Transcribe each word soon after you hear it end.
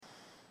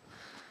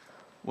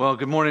Well,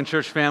 good morning,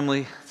 church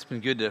family. It's been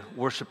good to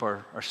worship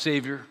our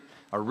Savior,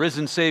 our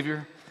risen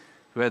Savior,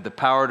 who had the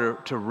power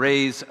to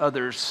raise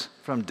others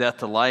from death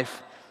to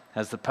life,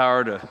 has the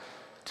power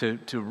to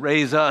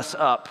raise us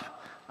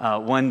up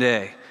one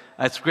day.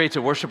 It's great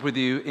to worship with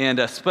you, and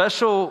a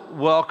special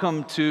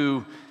welcome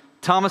to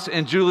Thomas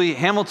and Julie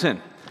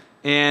Hamilton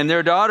and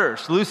their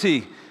daughters,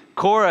 Lucy,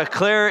 Cora,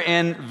 Claire,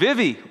 and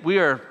Vivi. We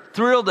are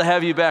thrilled to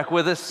have you back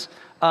with us.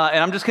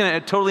 And I'm just going to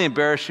totally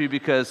embarrass you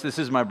because this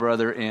is my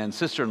brother and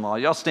sister-in-law.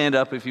 Y'all stand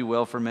up, if you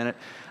will, for a minute.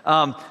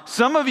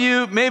 Some of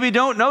you maybe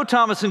don't know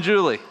Thomas and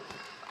Julie.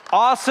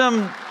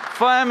 Awesome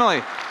family.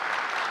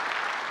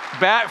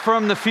 Back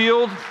from the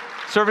field,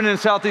 serving in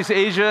Southeast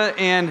Asia.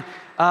 And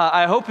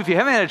I hope if you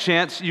haven't had a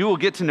chance, you will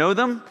get to know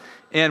them.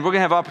 And we're going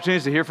to have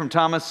opportunities to hear from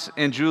Thomas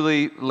and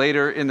Julie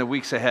later in the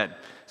weeks ahead.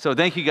 So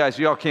thank you guys.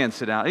 You all can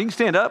sit down. You can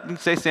stand up. You can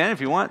stay standing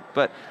if you want,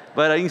 but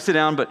you can sit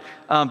down. But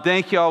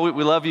thank you all.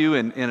 We love you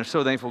and are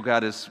so thankful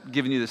God has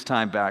given you this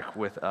time back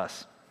with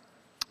us.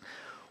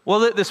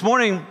 Well, this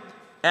morning,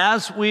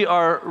 as we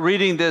are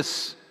reading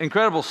this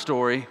incredible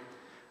story,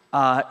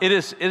 it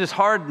is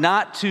hard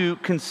not to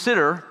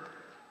consider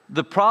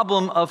the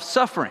problem of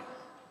suffering.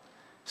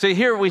 So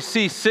here we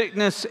see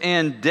sickness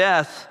and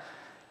death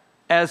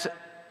as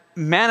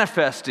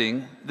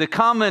manifesting the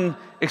common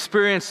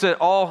experience that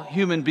all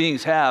human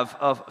beings have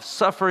of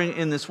suffering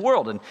in this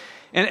world.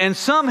 And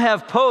some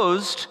have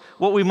posed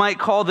what we might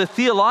call the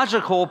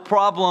theological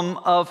problem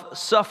of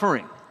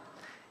suffering.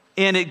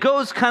 And it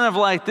goes kind of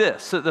like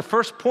this. So the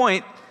first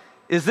point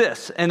is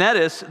this, and that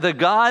is the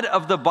God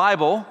of the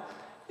Bible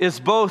is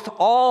both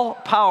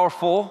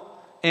all-powerful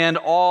and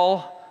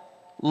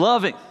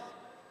all-loving.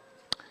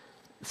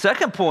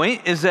 Second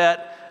point is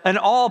that an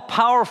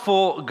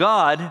all-powerful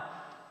God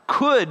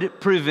could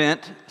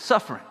prevent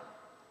suffering,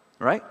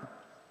 right?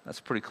 That's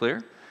pretty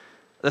clear.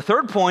 The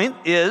third point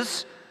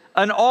is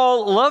an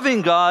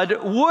all-loving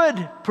God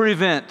would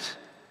prevent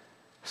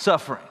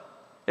suffering.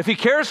 If he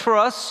cares for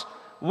us,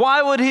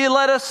 why would he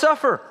let us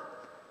suffer?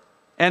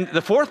 And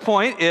the fourth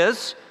point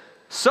is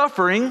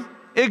suffering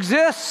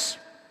exists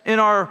in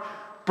our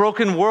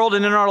broken world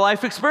and in our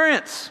life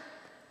experience.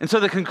 And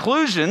so the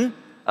conclusion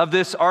of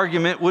this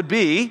argument would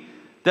be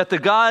that the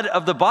God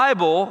of the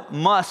Bible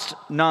must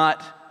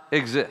not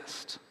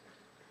exist.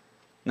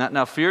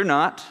 Now fear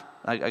not.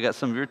 I got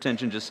some of your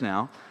attention just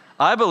now.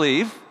 I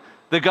believe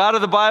the God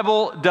of the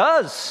Bible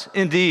does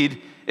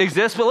indeed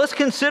exist, but let's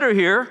consider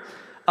here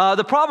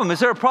the problem. Is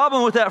there a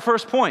problem with that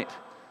first point?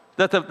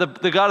 That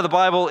the God of the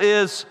Bible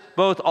is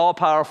both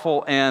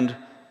all-powerful and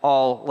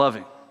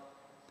all-loving.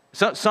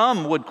 So,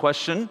 some would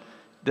question,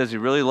 does he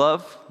really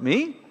love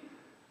me?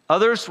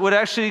 Others would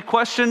actually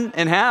question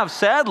and have,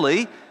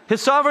 sadly,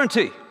 his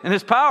sovereignty and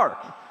his power.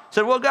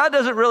 Said, well, God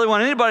doesn't really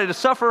want anybody to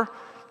suffer.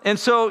 And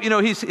so,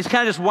 he's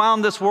kind of just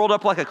wound this world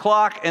up like a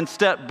clock and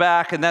stepped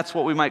back, and that's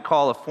what we might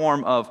call a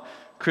form of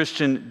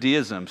Christian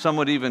deism. Some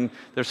would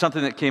there's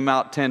something that came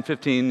out 10,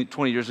 15,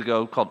 20 years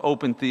ago called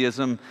open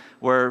theism,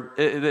 where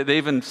they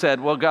even said,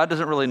 well, God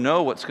doesn't really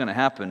know what's going to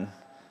happen,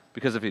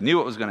 because if he knew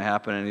what was going to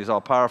happen and he's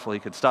all-powerful, he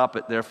could stop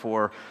it.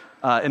 Therefore,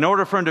 in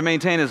order for him to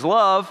maintain his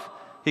love,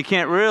 he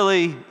can't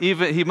really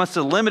he must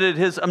have limited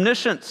his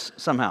omniscience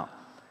somehow.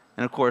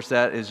 And of course,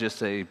 that is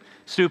just a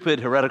stupid,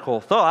 heretical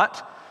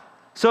thought.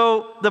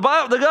 So the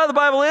God of the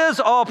Bible is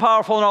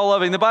all-powerful and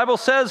all-loving. The Bible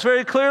says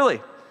very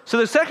clearly. So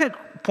the second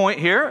point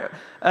here,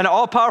 an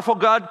all-powerful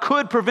God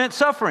could prevent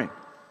suffering.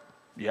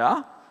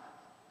 Yeah.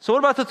 So what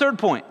about the third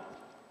point?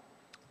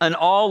 An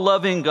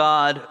all-loving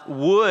God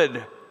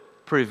would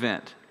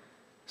prevent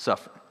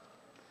suffering.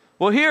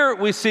 Well, here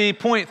we see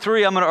point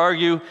 3, I'm going to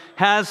argue,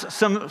 has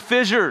some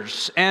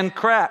fissures and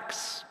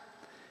cracks.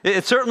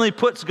 It certainly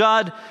puts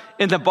God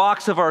in the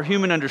box of our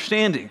human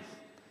understanding.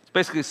 It's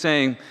basically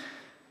saying,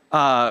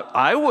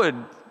 I would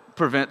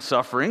prevent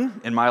suffering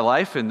in my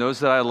life and those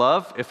that I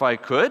love if I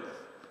could.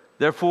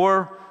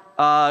 Therefore,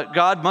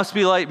 God must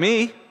be like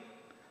me,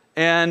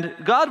 and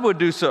God would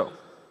do so.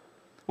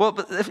 Well,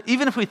 but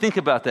even if we think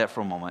about that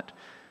for a moment,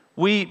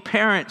 we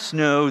parents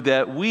know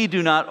that we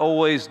do not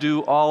always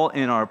do all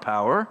in our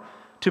power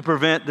to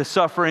prevent the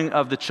suffering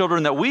of the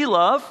children that we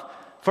love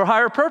for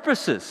higher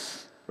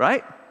purposes,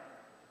 right?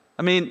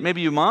 I mean,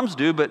 maybe you moms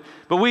do, but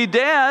we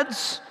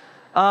dads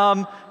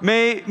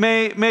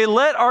may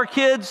let our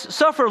kids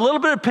suffer a little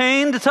bit of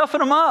pain to toughen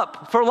them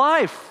up for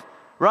life,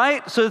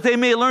 right? So that they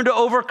may learn to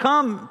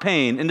overcome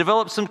pain and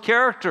develop some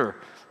character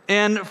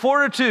and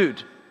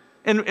fortitude.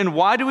 And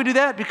why do we do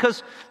that?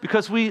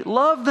 Because we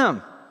love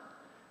them.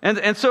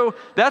 And so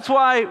that's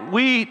why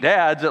we,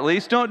 dads at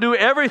least, don't do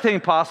everything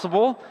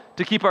possible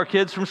to keep our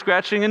kids from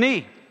scratching a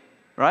knee,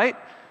 right?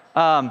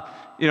 When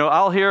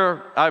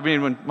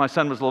my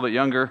son was a little bit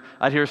younger,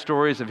 I'd hear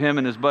stories of him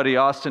and his buddy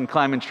Austin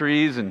climbing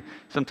trees, and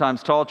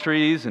sometimes tall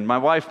trees, and my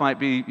wife might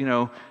be,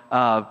 you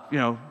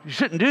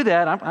shouldn't do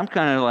that. I'm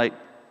kind of like,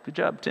 good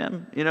job,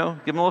 Tim, give him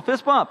a little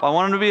fist bump. I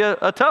want him to be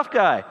a tough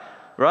guy,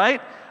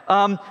 right?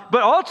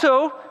 But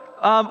also,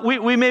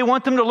 we may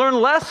want them to learn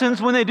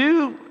lessons when they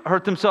do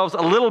hurt themselves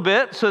a little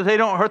bit so they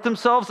don't hurt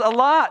themselves a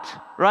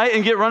lot, right?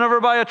 And get run over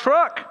by a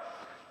truck.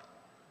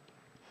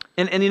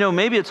 And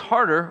maybe it's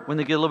harder when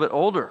they get a little bit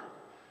older.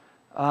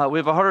 We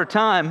have a harder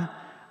time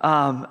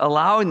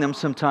allowing them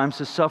sometimes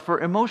to suffer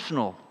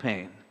emotional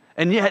pain.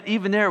 And yet,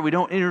 even there, we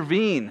don't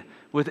intervene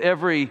with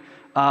every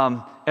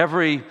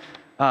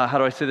how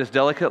do I say this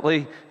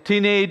delicately,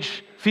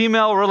 teenage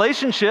female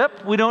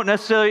relationship. We don't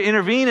necessarily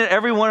intervene in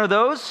every one of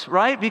those,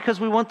 right? Because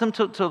we want them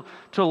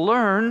to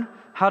learn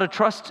how to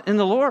trust in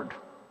the Lord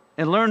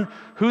and learn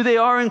who they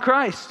are in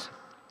Christ.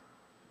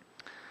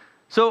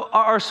 So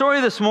our story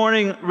this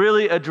morning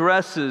really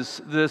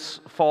addresses this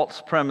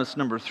false premise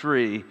number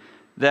 3,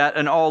 that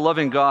an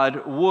all-loving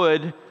God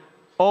would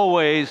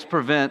always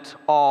prevent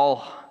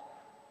all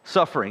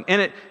suffering. And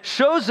it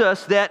shows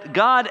us that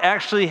God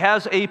actually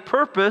has a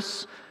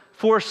purpose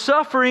for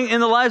suffering in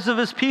the lives of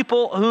his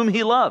people whom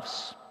he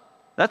loves.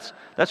 That's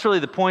really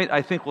the point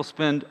I think we'll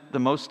spend the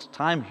most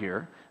time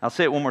here. I'll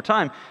say it one more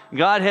time.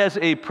 God has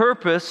a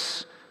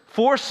purpose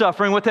for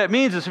suffering. What that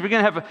means is if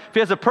he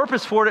has a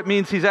purpose for it, it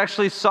means he's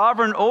actually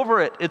sovereign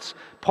over it. It's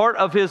part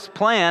of his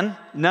plan.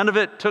 None of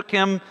it took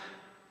him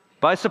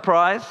by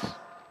surprise.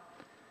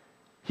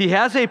 He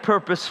has a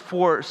purpose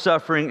for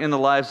suffering in the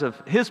lives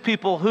of his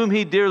people whom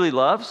he dearly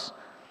loves.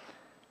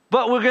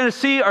 But we're going to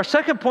see our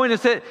second point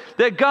is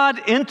that God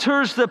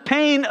enters the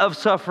pain of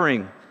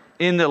suffering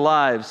in the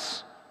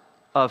lives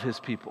of his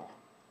people.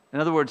 In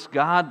other words,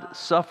 God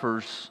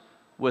suffers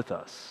with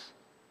us.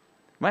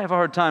 You might have a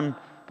hard time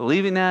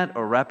believing that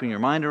or wrapping your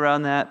mind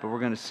around that, but we're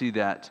going to see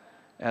that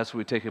as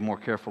we take a more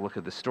careful look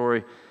at the story.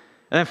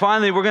 And then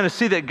finally, we're going to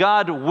see that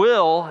God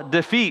will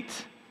defeat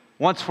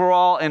once for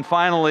all and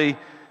finally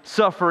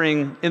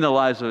suffering in the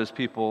lives of his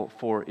people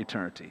for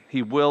eternity.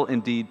 He will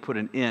indeed put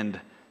an end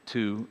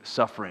to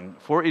suffering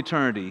for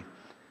eternity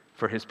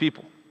for his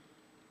people.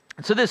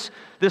 And so this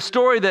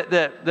story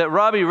that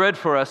Robbie read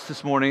for us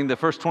this morning, the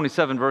first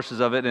 27 verses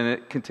of it, and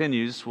it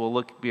continues, we'll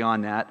look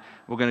beyond that.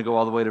 We're going to go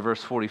all the way to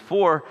verse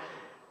 44.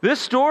 This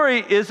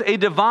story is a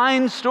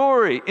divine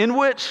story in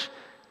which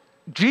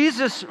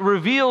Jesus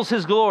reveals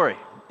his glory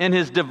and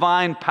his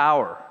divine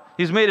power.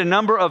 He's made a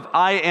number of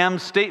I am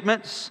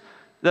statements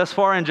thus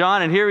far in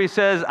John, and here he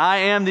says, I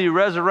am the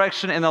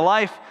resurrection and the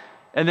life,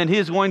 and then he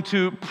is going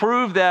to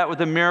prove that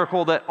with a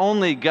miracle that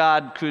only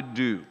God could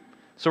do.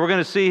 So we're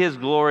going to see his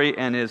glory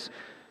and his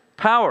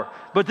power.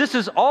 But this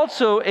is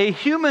also a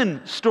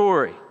human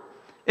story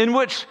in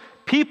which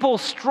people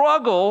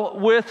struggle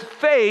with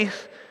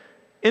faith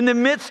in the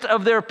midst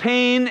of their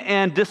pain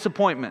and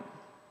disappointment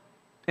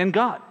in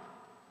God.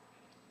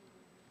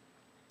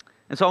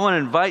 And so I want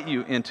to invite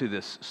you into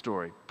this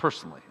story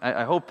personally.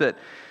 I hope that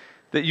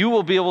you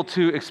will be able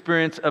to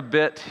experience a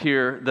bit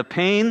here the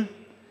pain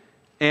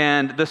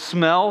and the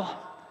smell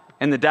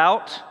and the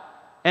doubt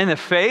and the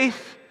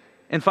faith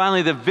and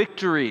finally the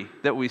victory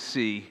that we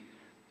see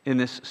in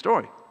this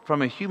story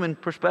from a human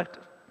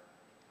perspective.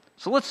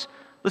 So let's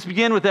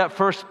begin with that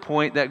first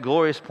point, that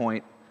glorious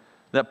point,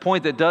 that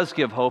point that does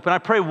give hope. And I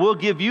pray we'll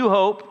give you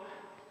hope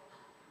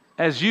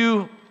as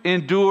you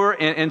endure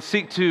and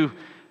seek to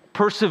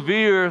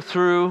persevere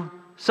through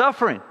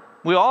suffering.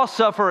 We all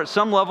suffer at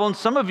some level, and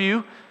some of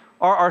you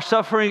are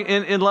suffering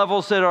in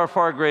levels that are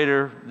far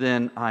greater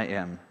than I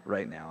am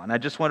right now. And I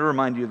just want to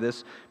remind you of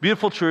this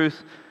beautiful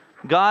truth.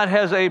 God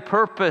has a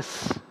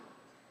purpose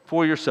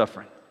for your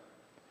suffering.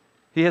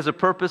 He has a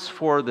purpose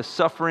for the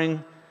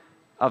suffering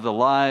of the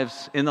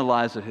lives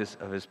of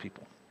his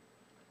people.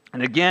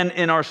 And again,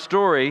 in our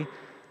story,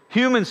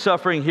 human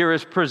suffering here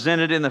is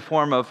presented in the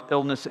form of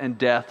illness and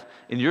death.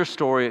 In your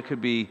story, it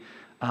could be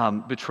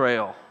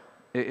betrayal.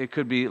 It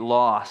could be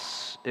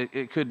loss.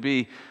 It could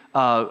be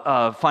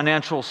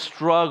financial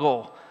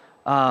struggle.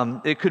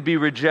 It could be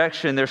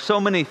rejection. There's so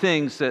many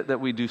things that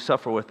we do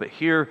suffer with, but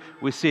here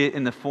we see it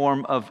in the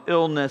form of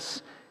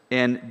illness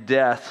and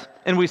death.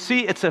 And we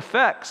see its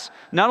effects,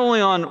 not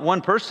only on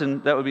one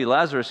person, that would be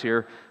Lazarus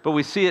here, but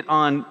we see it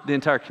on the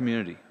entire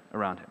community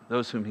around him,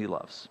 those whom he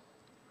loves.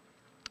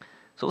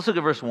 So let's look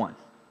at verse 1.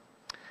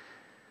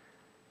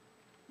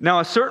 Now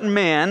a certain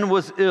man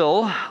was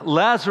ill,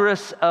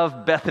 Lazarus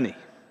of Bethany,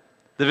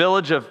 the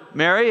village of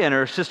Mary and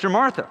her sister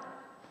Martha.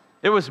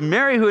 It was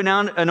Mary who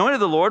anointed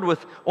the Lord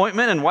with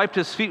ointment and wiped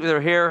his feet with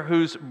her hair,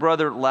 whose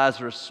brother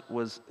Lazarus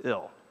was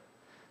ill.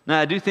 Now,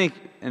 I do think,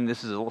 and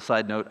this is a little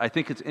side note, I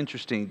think it's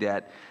interesting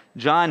that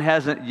John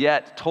hasn't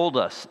yet told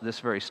us this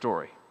very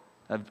story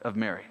of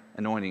Mary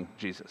anointing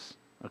Jesus.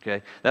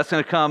 Okay? That's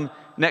going to come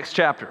next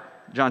chapter,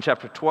 John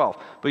chapter 12.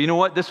 But you know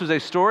what? This was a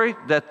story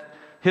that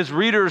his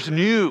readers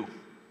knew.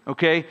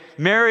 Okay?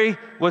 Mary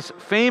was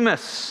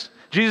famous.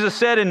 Jesus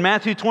said in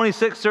Matthew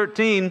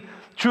 26:13,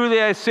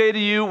 truly I say to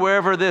you,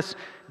 wherever this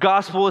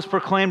gospel is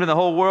proclaimed in the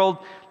whole world,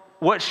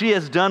 what she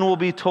has done will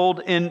be told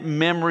in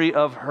memory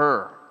of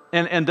her.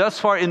 And thus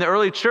far in the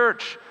early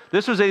church,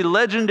 this was a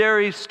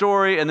legendary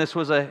story, and this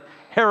was a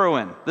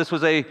heroine. This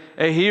was a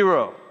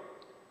hero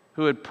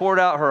who had poured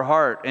out her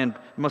heart and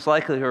most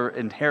likely her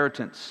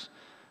inheritance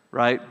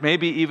right?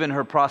 Maybe even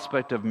her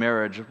prospect of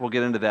marriage. We'll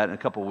get into that in a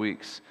couple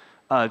weeks.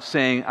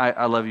 Saying,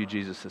 I love you,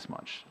 Jesus, this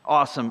much.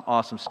 Awesome,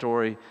 awesome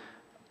story.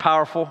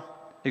 Powerful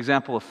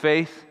example of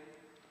faith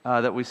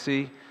that we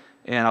see.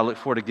 And I look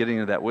forward to getting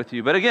into that with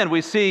you. But again,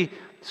 we see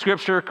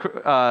Scripture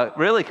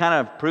really kind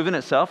of proving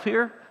itself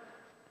here.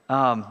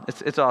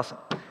 It's awesome.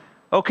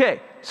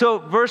 Okay, so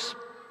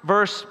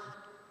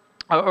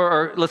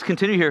let's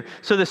continue here.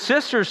 So the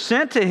sisters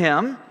sent to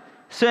him,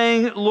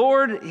 saying,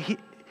 Lord,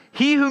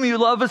 he whom you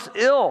love is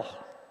ill.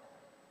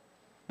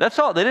 That's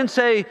all. They didn't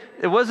say,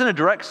 it wasn't a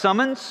direct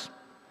summons.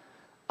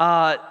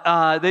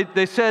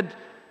 They said,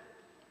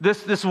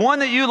 this one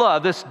that you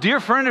love, this dear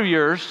friend of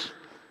yours,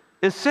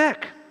 is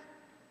sick.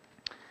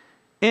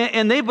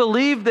 And they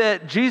believed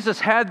that Jesus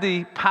had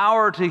the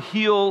power to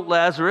heal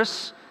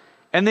Lazarus,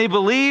 and they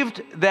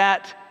believed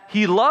that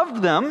he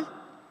loved them,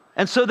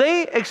 and so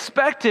they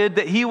expected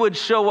that he would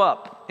show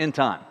up in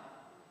time.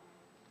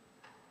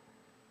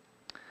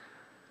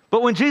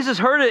 But when Jesus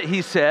heard it,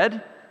 he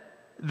said,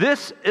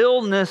 this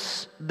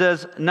illness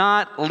does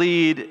not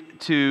lead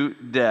to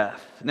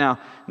death. Now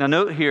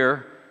note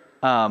here,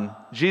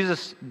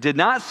 Jesus did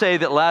not say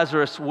that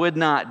Lazarus would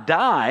not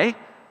die,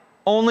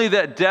 only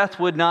that death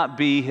would not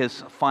be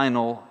his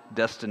final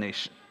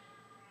destination.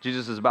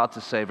 Jesus is about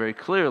to say very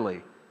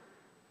clearly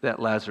that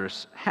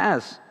Lazarus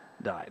has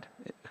died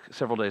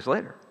several days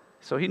later.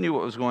 So he knew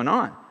what was going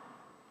on.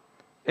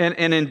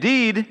 And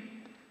indeed,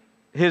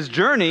 his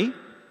journey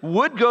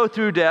would go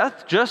through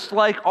death, just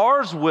like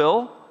ours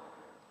will,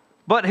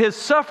 but his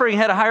suffering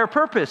had a higher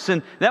purpose,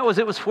 and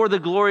it was for the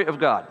glory of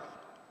God.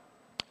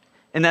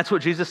 And that's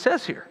what Jesus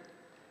says here.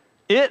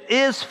 It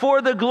is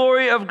for the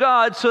glory of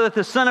God, so that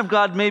the Son of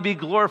God may be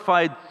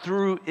glorified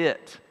through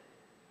it.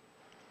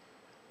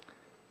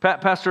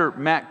 Pastor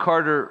Matt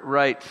Carter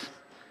writes,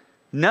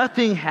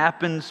 nothing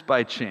happens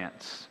by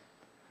chance.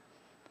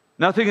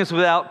 Nothing is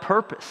without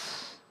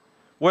purpose.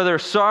 Whether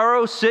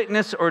sorrow,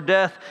 sickness, or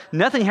death,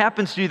 nothing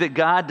happens to you that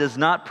God does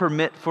not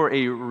permit for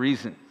a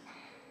reason.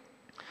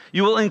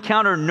 You will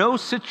encounter no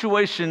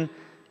situation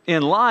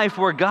in life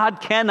where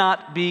God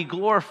cannot be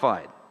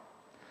glorified.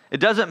 It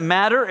doesn't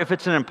matter if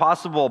it's an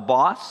impossible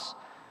boss,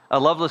 a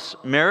loveless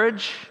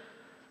marriage,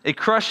 a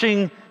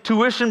crushing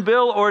tuition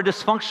bill, or a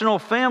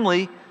dysfunctional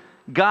family,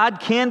 God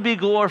can be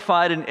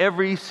glorified in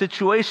every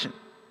situation.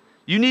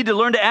 You need to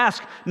learn to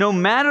ask, no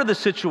matter the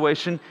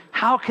situation,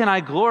 how can I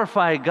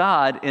glorify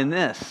God in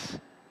this?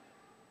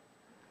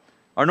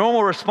 Our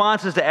normal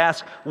response is to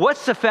ask,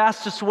 what's the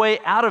fastest way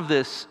out of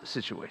this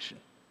situation?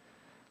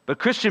 But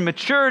Christian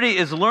maturity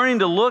is learning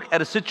to look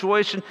at a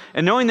situation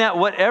and knowing that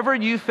whatever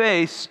you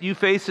face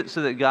it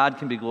so that God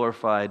can be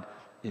glorified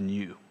in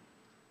you.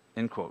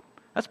 End quote.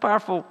 That's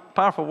powerful,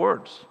 powerful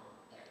words.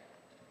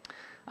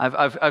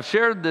 I've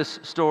shared this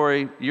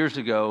story years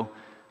ago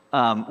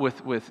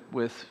with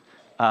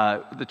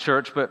the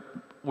church, but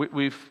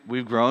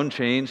we've grown,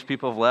 changed.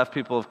 People have left,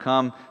 people have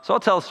come. So I'll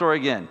tell the story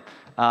again.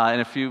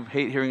 And if you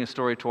hate hearing a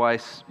story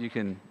twice, you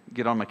can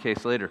get on my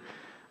case later.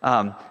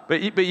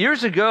 But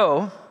years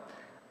ago,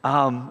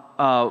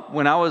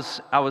 when I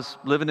was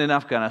living in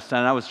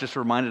Afghanistan, I was just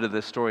reminded of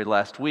this story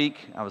last week.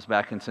 I was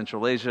back in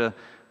Central Asia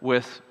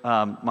with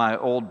my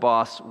old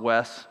boss,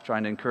 Wes,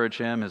 trying to encourage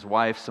him, his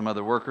wife, some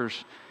other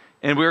workers.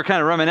 And we were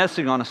kind of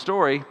reminiscing on a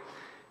story.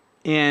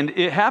 And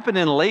it happened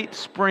in late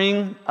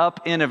spring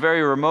up in a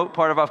very remote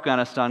part of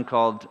Afghanistan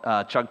called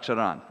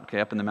Chagcharan,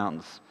 up in the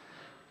mountains.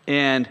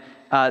 And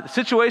the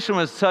situation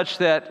was such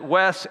that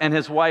Wes and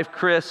his wife,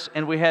 Chris,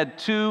 and we had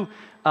two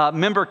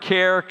member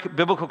care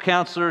biblical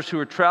counselors who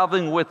were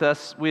traveling with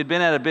us. We had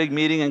been at a big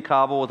meeting in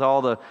Kabul with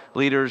all the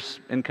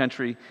leaders in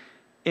country.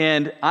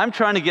 And I'm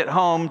trying to get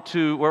home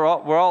to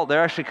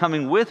they're actually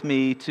coming with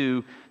me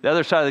to the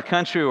other side of the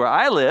country where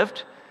I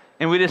lived.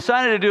 And we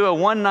decided to do a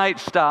one-night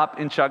stop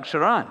in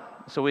Chagcharan.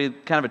 So we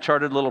had kind of a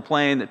chartered little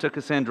plane that took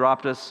us in,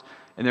 dropped us,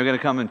 and they're going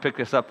to come and pick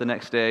us up the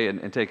next day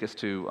and take us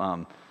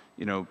to,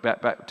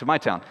 back to my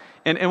town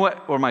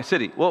or my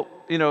city. Well,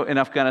 in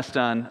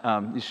Afghanistan,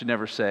 you should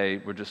never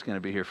say we're just going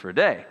to be here for a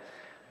day.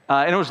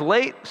 And it was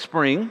late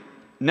spring,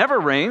 never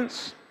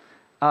rains,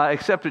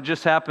 except it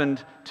just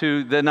happened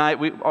to the night.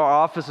 Our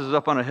office is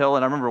up on a hill,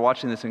 and I remember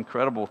watching this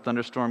incredible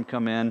thunderstorm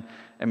come in.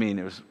 I mean,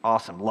 it was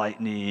awesome,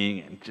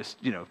 lightning and just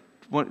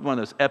one of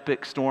those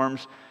epic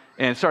storms.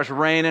 And it starts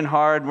raining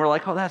hard, and we're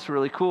like, oh, that's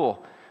really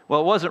cool.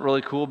 Well, it wasn't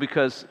really cool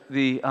because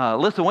the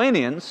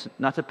Lithuanians,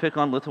 not to pick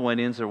on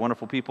Lithuanians, they're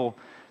wonderful people,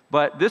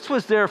 but this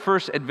was their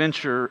first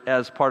adventure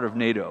as part of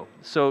NATO.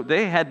 So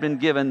they had been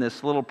given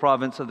this little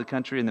province of the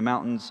country in the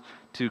mountains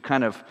to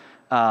kind of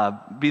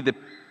be the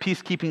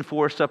peacekeeping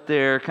force up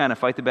there, kind of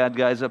fight the bad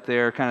guys up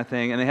there kind of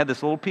thing. And they had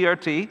this little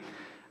PRT,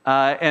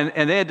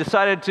 and they had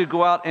decided to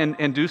go out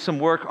and do some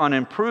work on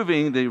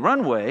improving the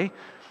runway.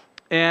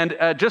 And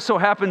just so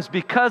happens,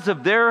 because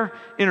of their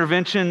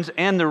interventions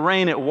and the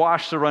rain, it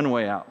washed the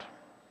runway out.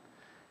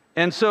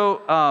 And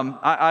so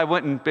I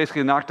went and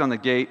basically knocked on the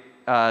gate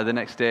the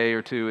next day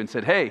or two and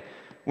said, hey,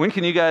 when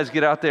can you guys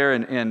get out there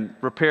and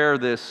repair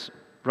this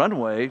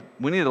runway?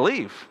 We need to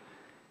leave.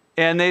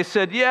 And they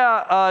said,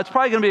 yeah, it's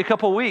probably going to be a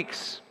couple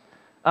weeks.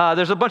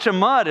 There's a bunch of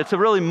mud. It's a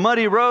really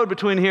muddy road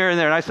between here and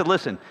there. And I said,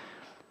 listen,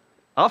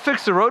 I'll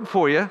fix the road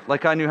for you.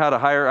 Like I knew how to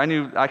hire. I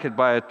knew I could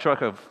buy a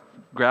truck of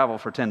gravel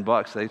for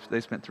 $10. They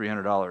spent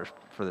 $300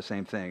 for the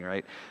same thing,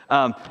 right?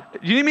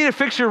 You need me to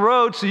fix your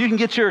road so you can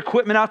get your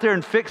equipment out there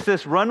and fix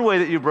this runway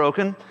that you've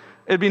broken?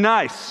 It'd be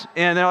nice.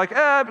 And they're like,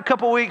 a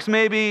couple weeks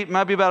maybe,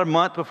 might be about a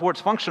month before it's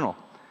functional.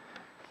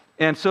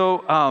 And so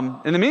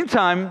in the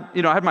meantime,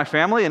 I had my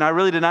family, and I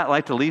really did not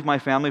like to leave my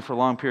family for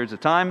long periods of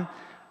time.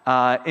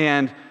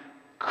 And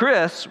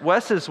Chris,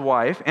 Wes's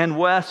wife, and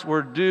Wes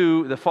were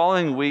due the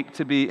following week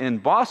to be in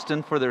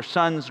Boston for their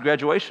son's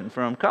graduation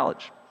from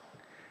college.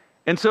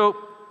 And so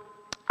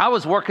I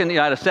was working,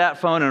 I had a sat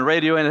phone and a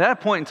radio, and at that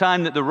point in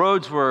time that the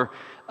roads were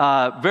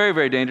very,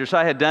 very dangerous.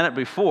 I had done it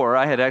before.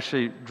 I had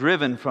actually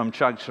driven from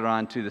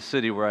Chagcharan to the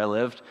city where I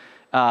lived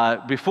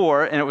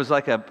before, and it was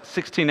like a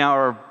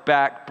 16-hour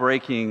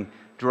back-breaking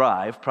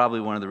drive,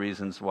 probably one of the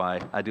reasons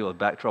why I deal with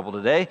back trouble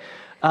today.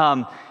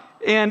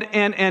 And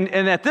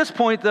at this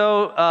point,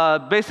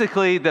 though,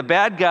 basically the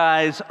bad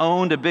guys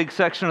owned a big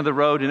section of the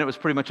road, and it was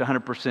pretty much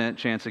 100%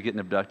 chance of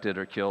getting abducted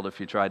or killed if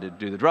you tried to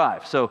do the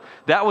drive. So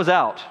that was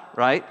out,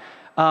 right?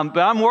 But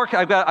I'm working.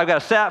 I've got a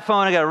sat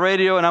phone, I got a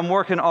radio, and I'm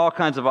working all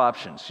kinds of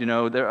options. I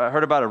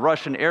heard about a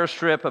Russian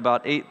airstrip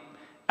about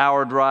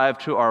 8-hour drive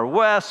to our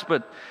west,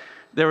 but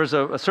there was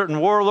a certain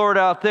warlord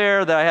out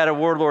there that I had a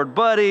warlord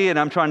buddy, and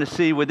I'm trying to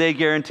see would they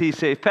guarantee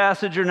safe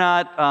passage or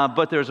not.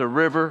 But there's a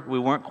river. We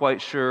weren't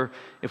quite sure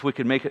if we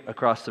could make it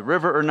across the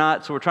river or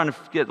not, so we're trying to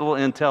get a little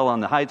intel on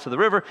the heights of the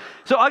river.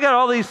 So I got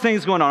all these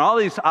things going on, all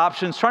these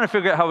options, trying to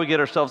figure out how we get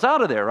ourselves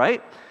out of there,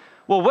 right?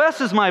 Well,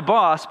 Wes is my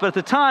boss, but at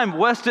the time,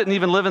 Wes didn't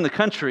even live in the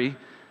country,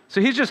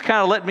 so he's just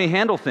kind of let me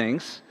handle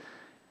things.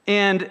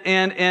 And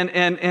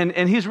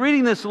he's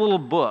reading this little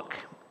book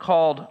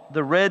called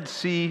The Red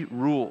Sea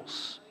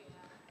Rules.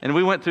 And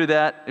we went through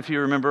that, if you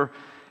remember.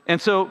 And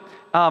so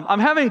I'm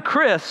having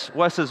Chris,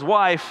 Wes's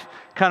wife,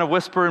 kind of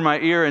whisper in my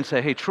ear and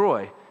say, hey,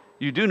 Troy,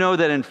 you do know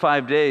that in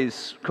 5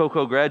 days,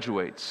 Coco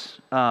graduates.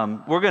 We're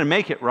going to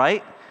make it,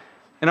 right?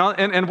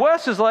 And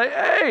Wes is like,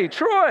 hey,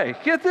 Troy,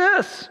 get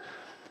this.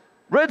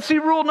 Red Sea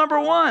rule number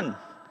 1,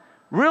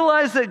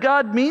 realize that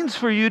God means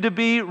for you to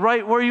be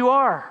right where you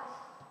are.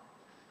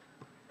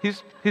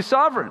 He's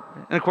sovereign.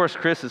 And of course,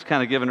 Chris is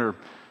kind of giving her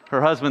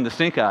husband the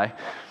stink eye.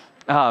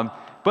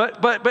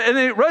 But and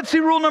then Red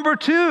Sea rule number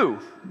 2,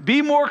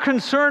 be more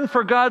concerned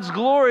for God's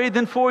glory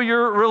than for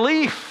your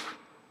relief.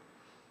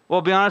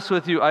 Well, to be honest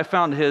with you, I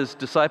found his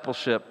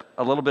discipleship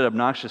a little bit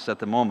obnoxious at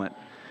the moment.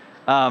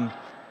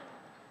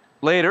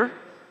 Later,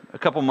 a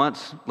couple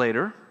months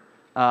later,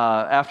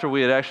 after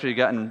we had actually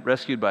gotten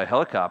rescued by a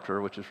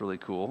helicopter, which is really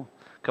cool,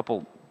 a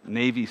couple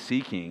Navy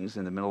Sea Kings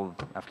in the middle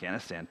of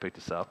Afghanistan picked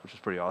us up, which is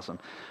pretty awesome.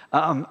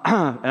 And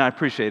I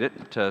appreciate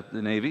it to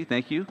the Navy.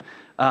 Thank you.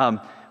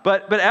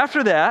 But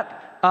after that,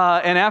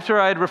 and after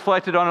I had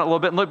reflected on it a little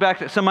bit and looked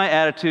back at some of my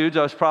attitudes,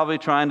 I was probably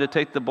trying to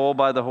take the bull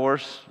by the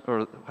horse,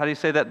 or how do you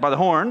say that? By the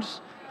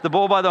horns. The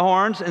bull by the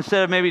horns,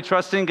 instead of maybe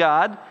trusting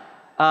God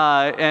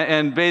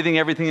and bathing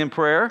everything in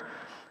prayer.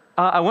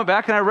 I went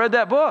back and I read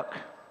that book.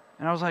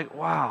 And I was like,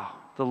 wow,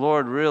 the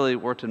Lord really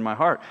worked in my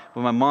heart.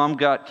 When my mom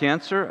got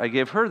cancer, I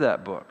gave her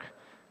that book.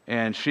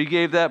 And she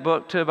gave that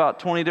book to about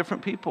 20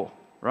 different people,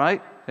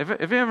 right? If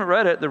you haven't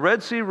read it, The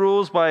Red Sea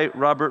Rules by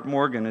Robert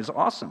Morgan is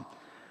awesome.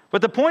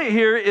 But the point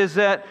here is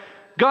that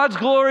God's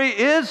glory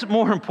is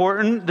more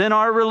important than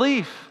our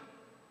relief.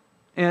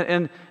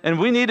 And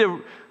we need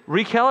to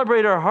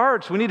recalibrate our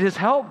hearts. We need His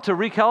help to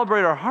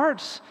recalibrate our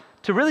hearts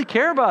to really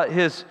care about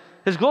His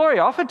glory.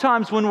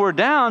 Oftentimes when we're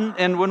down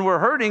and when we're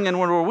hurting and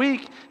when we're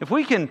weak, if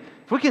we can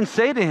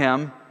say to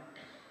Him,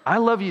 I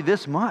love you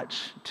this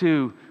much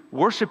to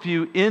worship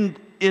you in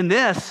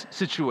this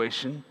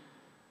situation,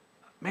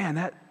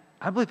 man,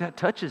 I believe that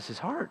touches His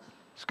heart.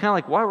 It's kind of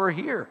like why we're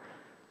here.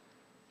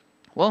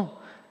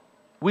 Well,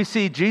 we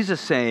see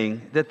Jesus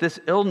saying that this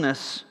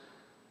illness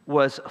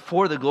was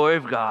for the glory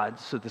of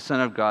God, so the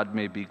Son of God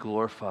may be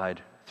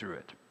glorified through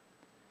it.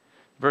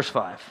 Verse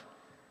 5.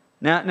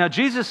 Now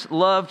Jesus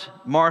loved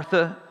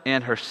Martha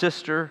and her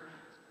sister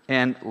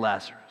and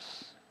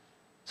Lazarus.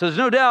 So there's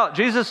no doubt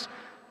Jesus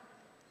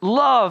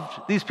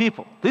loved these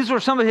people. These were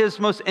some of His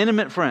most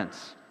intimate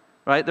friends,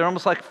 right? They're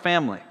almost like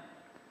family.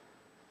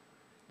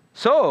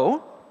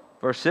 So,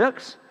 verse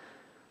 6,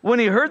 when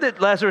He heard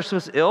that Lazarus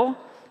was ill,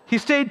 He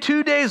stayed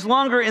 2 days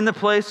longer in the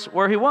place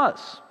where he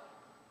was.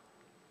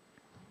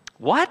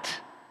 What?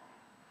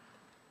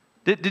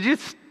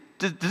 Does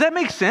that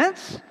make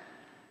sense?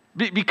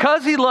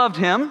 Because He loved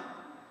him,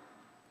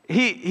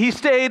 he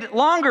stayed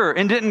longer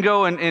and didn't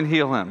go and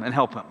heal him and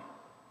help him.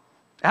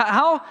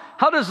 How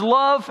does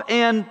love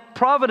and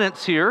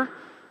providence here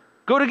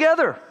go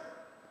together?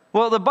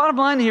 Well, the bottom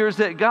line here is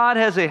that God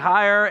has a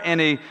higher and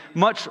a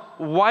much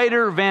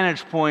wider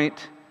vantage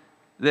point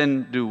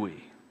than do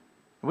we.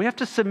 We have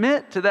to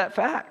submit to that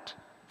fact.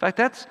 In fact,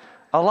 that's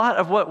a lot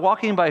of what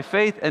walking by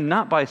faith and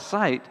not by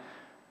sight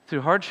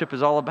through hardship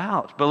is all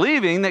about.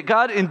 Believing that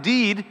God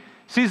indeed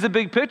sees the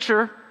big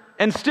picture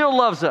and still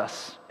loves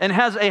us and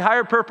has a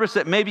higher purpose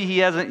that maybe he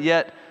hasn't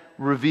yet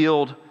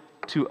revealed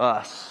to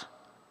us.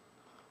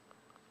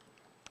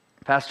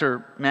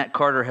 Pastor Matt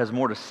Carter has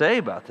more to say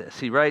about this.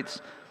 He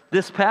writes,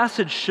 "This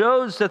passage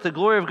shows that the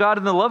glory of God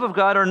and the love of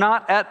God are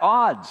not at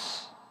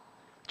odds.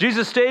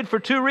 Jesus stayed for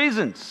two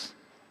reasons.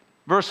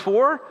 Verse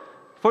 4,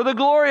 for the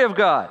glory of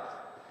God.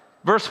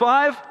 Verse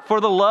 5, for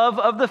the love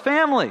of the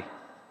family.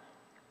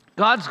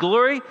 God's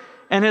glory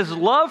and his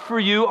love for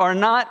you are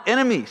not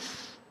enemies.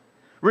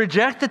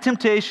 Reject the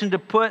temptation to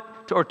pit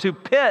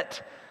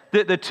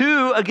the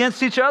two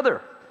against each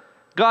other.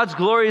 God's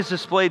glory is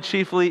displayed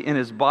chiefly in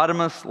his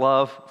bottomless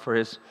love for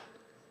his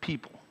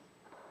people."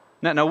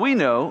 Now we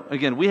know,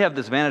 again, we have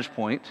this vantage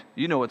point.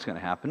 You know what's going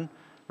to happen,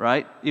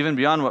 right? Even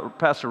beyond what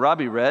Pastor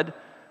Robbie read,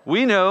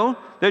 we know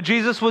that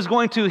Jesus was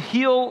going to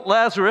heal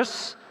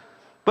Lazarus,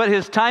 but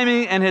his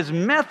timing and his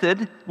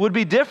method would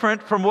be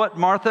different from what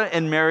Martha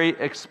and Mary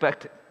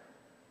expected.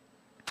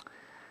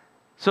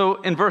 So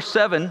in verse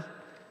 7,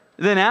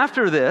 then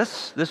after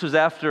this was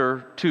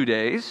after 2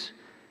 days,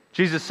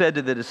 Jesus said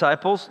to the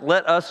disciples,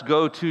 "Let us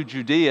go to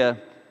Judea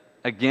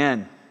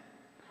again."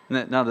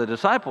 Now the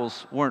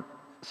disciples weren't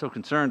so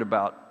concerned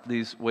about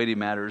these weighty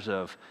matters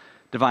of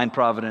divine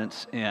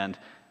providence and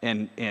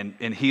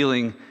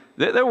healing.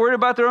 They're worried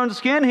about their own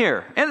skin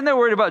here. And they're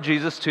worried about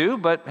Jesus too,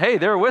 but hey,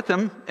 they're with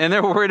him and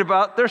they're worried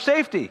about their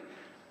safety.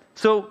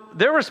 So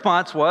their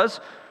response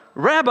was,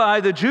 "Rabbi,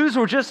 the Jews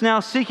were just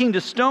now seeking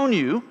to stone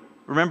you."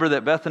 Remember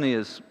that Bethany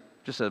is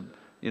just a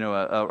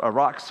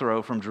rock's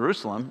throw from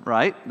Jerusalem,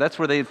 right? That's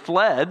where they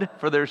fled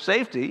for their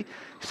safety.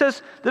 He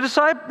says,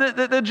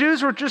 the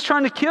Jews were just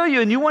trying to kill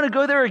you and you want to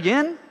go there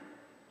again?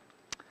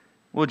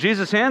 Well,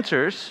 Jesus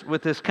answers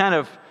with this kind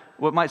of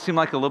what might seem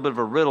like a little bit of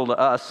a riddle to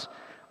us.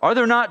 Are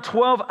there not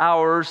 12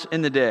 hours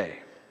in the day?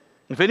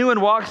 If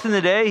anyone walks in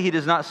the day, he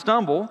does not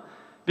stumble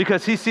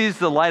because he sees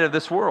the light of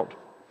this world.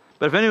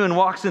 But if anyone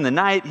walks in the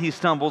night, he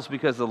stumbles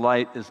because the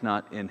light is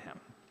not in him.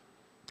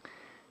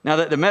 Now,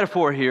 the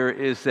metaphor here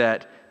is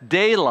that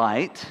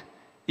daylight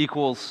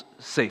equals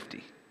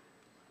safety,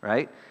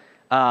 right?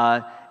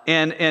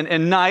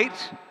 And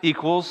night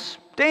equals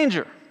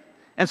danger.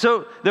 And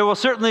so there will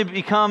certainly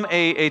become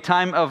a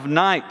time of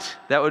night.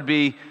 That would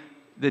be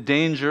the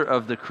danger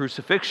of the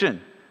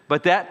crucifixion.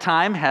 But that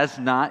time has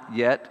not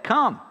yet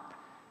come.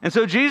 And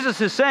so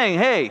Jesus is saying,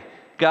 hey,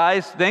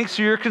 guys, thanks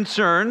for your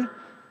concern,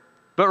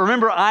 but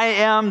remember, I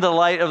am the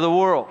light of the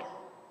world.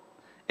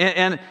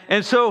 And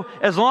so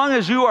as long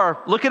as you are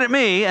looking at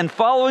me and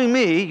following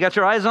me, you got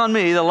your eyes on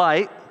me, the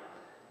light,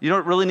 you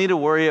don't really need to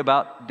worry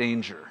about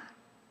danger.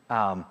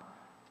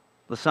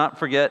 Let's not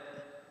forget,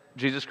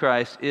 Jesus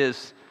Christ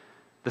is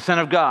the Son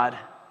of God,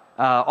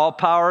 all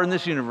power in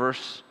this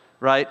universe,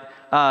 right?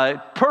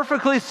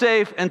 Perfectly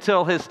safe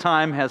until his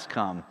time has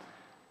come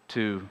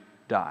to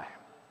die.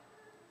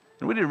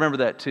 And we need to remember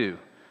that too.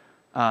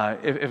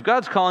 If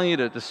God's calling you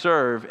to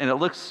serve and it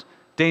looks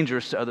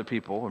dangerous to other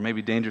people or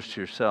maybe dangerous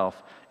to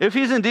yourself, if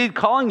he's indeed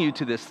calling you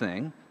to this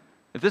thing,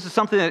 if this is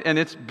something and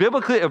it's a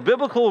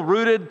biblical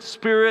rooted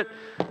spirit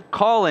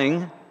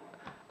calling,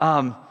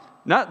 until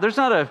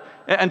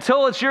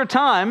it's your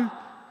time,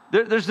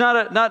 there's not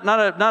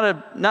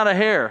a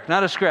hair,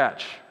 not a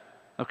scratch.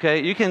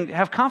 Okay, you can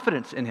have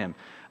confidence in him.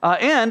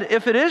 And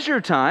if it is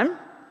your time,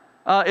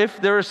 if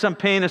there is some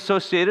pain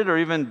associated or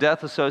even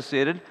death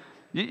associated,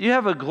 you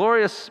have a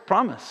glorious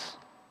promise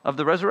of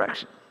the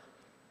resurrection.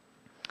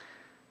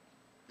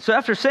 So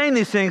after saying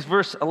these things,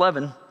 verse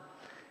 11,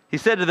 he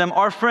said to them,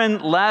 "Our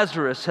friend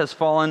Lazarus has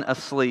fallen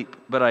asleep,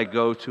 but I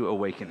go to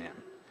awaken him."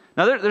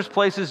 Now there's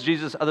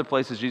other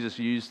places Jesus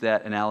used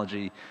that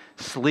analogy,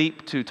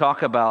 sleep, to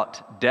talk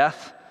about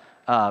death,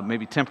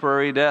 maybe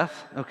temporary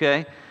death,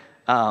 okay?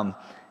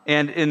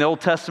 And in the Old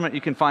Testament,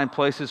 you can find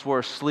places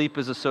where sleep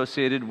is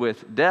associated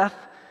with death.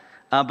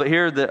 But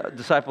here, the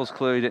disciples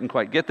clearly didn't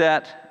quite get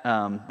that.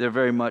 They're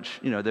very much,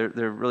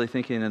 they're really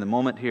thinking in the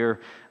moment here.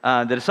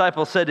 The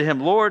disciples said to him,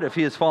 "Lord, if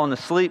he has fallen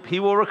asleep, he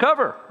will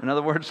recover." In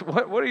other words,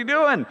 what are you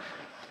doing?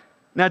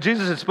 Now,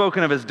 Jesus had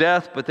spoken of his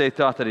death, but they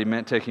thought that he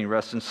meant taking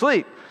rest and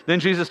sleep.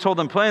 Then Jesus told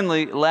them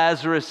plainly,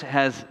 "Lazarus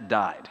has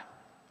died.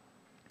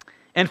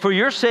 And for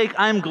your sake,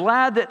 I'm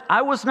glad that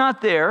I was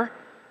not there,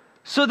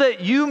 so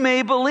that you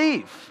may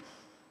believe.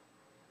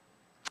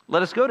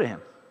 Let us go to him."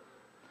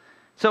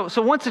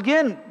 So once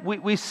again,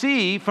 we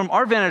see from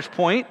our vantage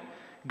point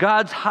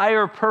God's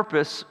higher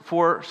purpose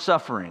for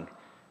suffering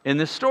in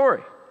this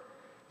story.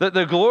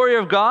 The glory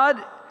of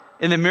God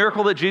in the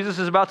miracle that Jesus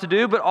is about to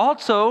do, but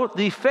also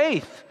the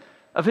faith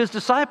of his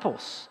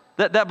disciples.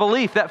 That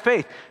belief, that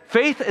faith.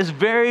 Faith is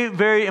very,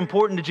 very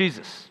important to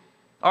Jesus.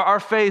 Our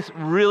faith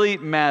really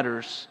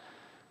matters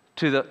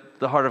to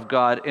the heart of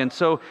God. And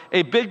so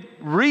a big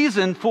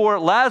reason for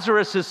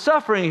Lazarus'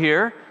 suffering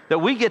here that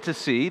we get to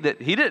see,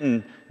 that he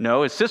didn't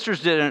know, his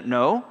sisters didn't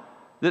know,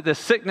 that the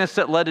sickness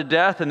that led to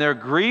death and their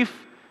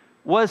grief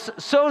was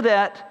so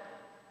that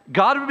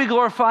God would be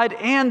glorified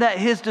and that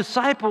his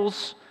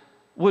disciples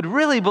would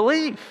really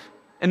believe.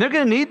 And they're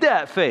going to need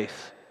that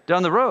faith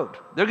down the road.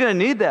 They're going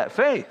to need that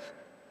faith.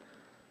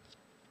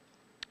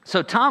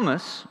 So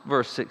Thomas,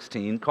 verse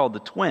 16, called the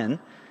twin,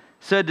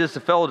 said to his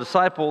fellow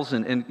disciples,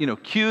 and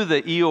cue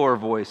the Eeyore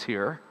voice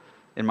here,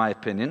 in my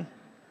opinion,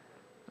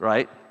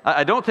 right?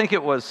 I don't think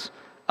it was,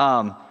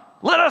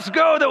 let us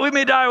go that we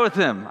may die with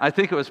him. I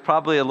think it was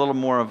probably a little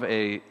more of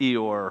a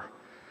Eeyore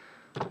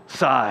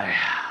sigh.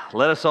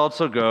 Let us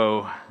also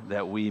go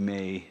that we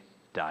may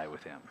die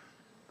with him.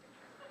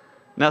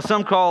 Now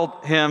some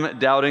call him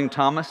Doubting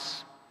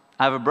Thomas.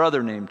 I have a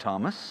brother named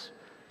Thomas.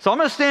 So I'm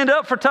going to stand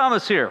up for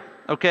Thomas here.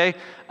 Okay,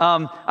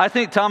 I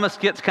think Thomas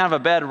gets kind of a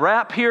bad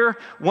rap here.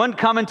 One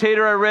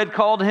commentator I read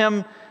called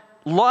him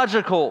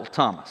logical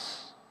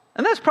Thomas.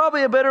 And that's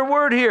probably a better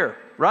word here,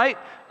 right?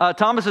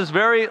 Thomas is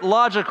very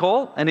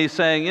logical, and he's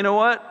saying, you know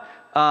what?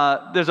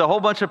 There's a whole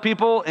bunch of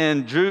people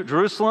in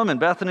Jerusalem and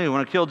Bethany who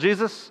want to kill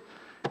Jesus.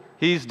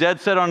 He's dead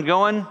set on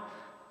going.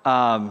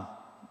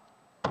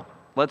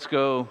 Let's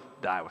go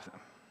die with him,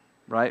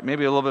 right?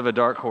 Maybe a little bit of a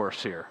dark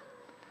horse here.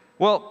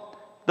 Well,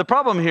 the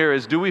problem here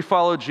is, do we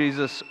follow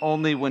Jesus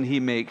only when he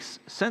makes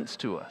sense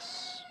to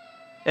us?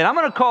 And I'm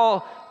going to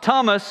call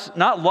Thomas,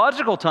 not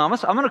logical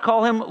Thomas, I'm going to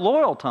call him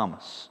loyal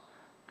Thomas,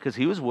 because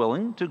he was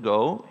willing to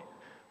go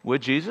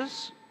with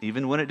Jesus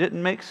even when it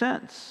didn't make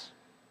sense.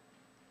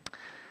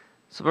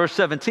 So verse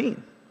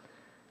 17.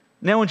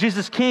 Now when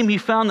Jesus came, he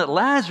found that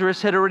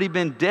Lazarus had already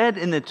been dead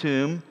in the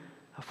tomb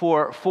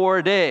for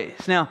 4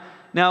 days.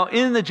 Now,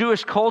 in the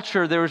Jewish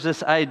culture, there was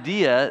this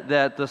idea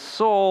that the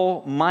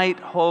soul might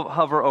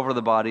hover over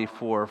the body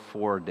for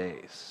 4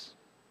 days,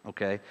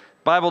 okay?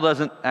 Bible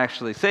doesn't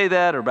actually say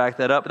that or back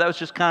that up, but that was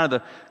just kind of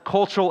the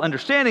cultural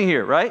understanding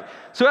here, right?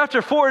 So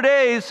after 4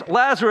 days,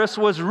 Lazarus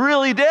was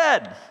really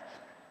dead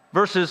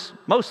versus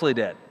mostly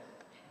dead.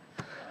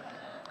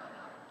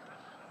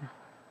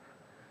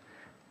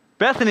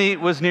 Bethany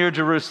was near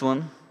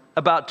Jerusalem,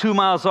 about 2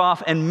 miles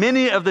off, and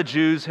many of the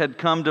Jews had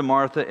come to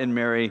Martha and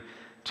Mary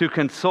to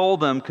console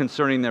them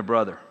concerning their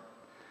brother.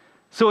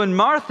 So when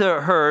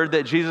Martha heard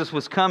that Jesus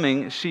was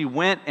coming, she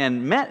went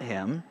and met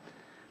him,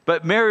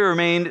 but Mary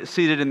remained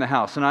seated in the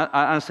house. And I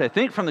honestly, I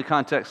think from the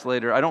context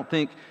later, I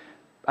think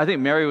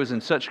Mary was in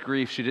such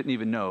grief she didn't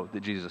even know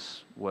that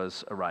Jesus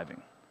was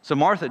arriving. So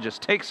Martha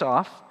just takes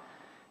off.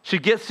 She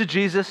gets to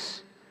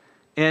Jesus,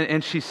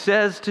 and she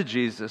says to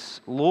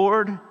Jesus,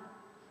 Lord,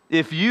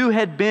 if you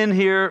had been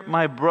here,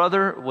 my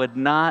brother would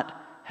not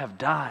have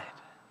died.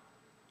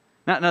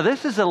 Now,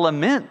 this is a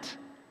lament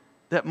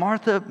that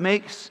Martha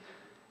makes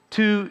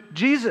to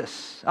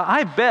Jesus.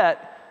 I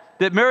bet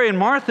that Mary and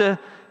Martha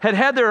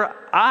had their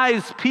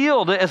eyes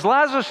peeled as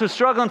Lazarus was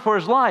struggling for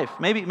his life,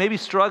 maybe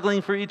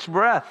struggling for each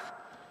breath.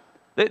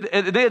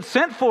 They had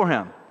sent for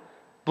him,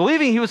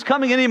 believing he was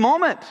coming any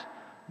moment.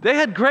 They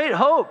had great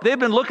hope. They had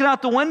been looking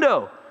out the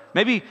window,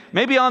 maybe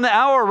on the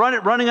hour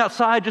running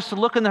outside just to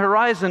look in the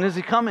horizon. Is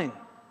he coming?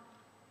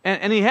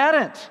 And he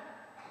hadn't.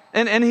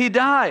 And he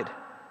died.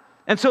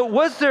 And so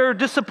was there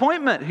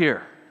disappointment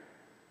here?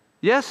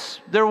 Yes,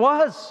 there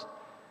was.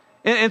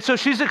 And so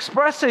she's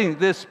expressing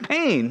this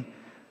pain,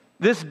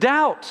 this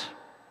doubt,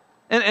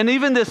 and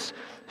even this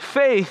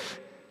faith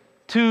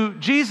to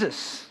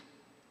Jesus.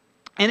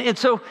 And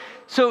so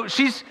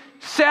she's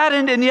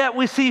saddened, and yet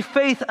we see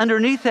faith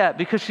underneath that,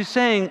 because she's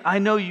saying, I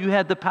know you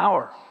had the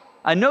power.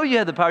 I know you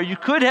had the power. You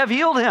could have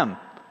healed him.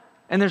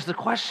 And there's the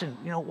question,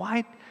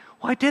 why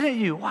didn't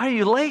you? Why are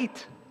you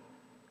late?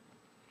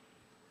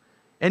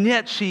 And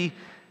yet she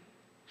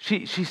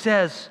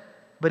says,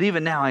 but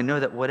even now I know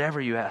that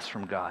whatever you ask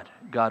from God,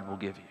 God will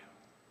give you.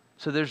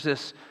 So there's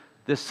this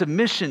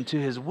submission to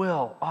his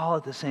will all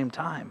at the same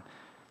time.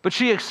 But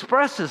she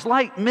expresses,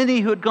 like many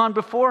who had gone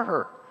before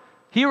her,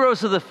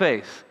 heroes of the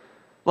faith,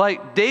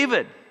 like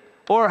David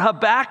or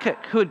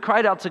Habakkuk, who had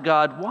cried out to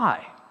God,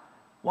 why?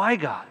 Why,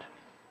 God?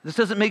 This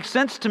doesn't make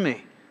sense to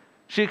me.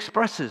 She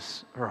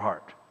expresses her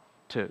heart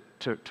to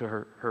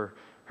her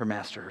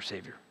master, her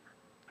Savior,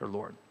 her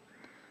Lord.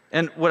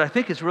 And what I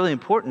think is really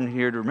important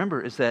here to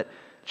remember is that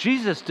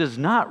Jesus does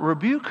not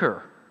rebuke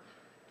her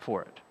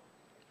for it.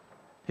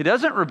 He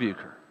doesn't rebuke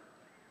her.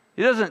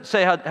 He doesn't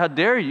say, how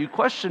dare you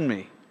question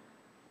me?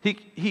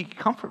 He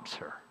comforts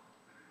her.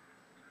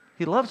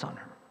 He loves on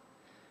her.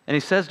 And he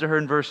says to her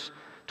in verse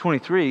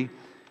 23,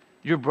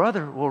 your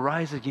brother will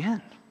rise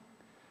again.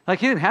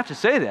 Like, he didn't have to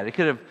say that. He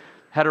could have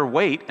had her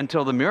wait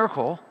until the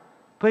miracle.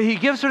 But he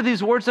gives her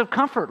these words of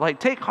comfort, like,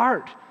 take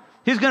heart.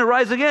 He's going to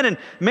rise again. And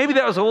maybe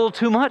that was a little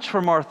too much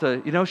for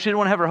Martha. She didn't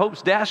want to have her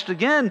hopes dashed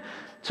again.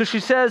 So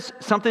she says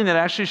something that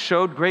actually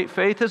showed great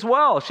faith as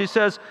well. She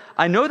says,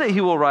 I know that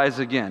he will rise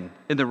again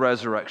in the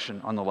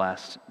resurrection on the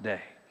last day.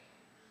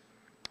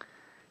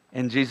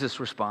 And Jesus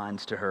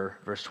responds to her,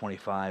 verse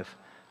 25,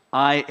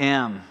 I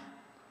am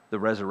the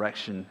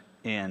resurrection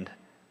and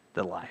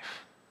the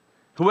life.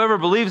 Whoever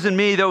believes in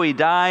me, though he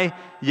die,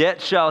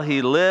 yet shall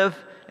he live.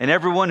 And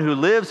everyone who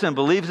lives and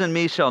believes in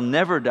me shall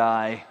never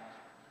die.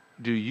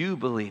 Do you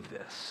believe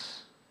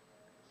this?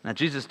 Now,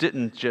 Jesus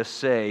didn't just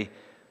say,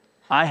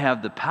 I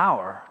have the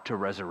power to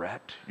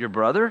resurrect your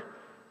brother.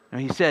 No,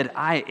 he said,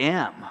 I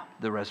am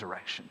the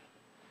resurrection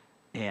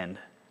and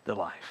the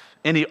life.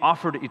 And he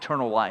offered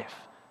eternal life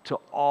to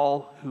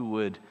all who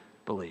would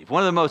believe.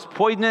 One of the most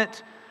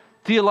poignant,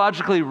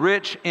 theologically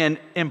rich, and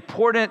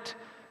important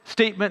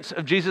statements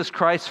of Jesus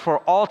Christ for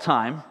all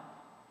time.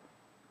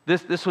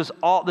 This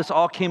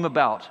all came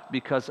about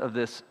because of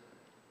this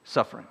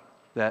suffering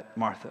that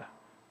Martha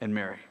and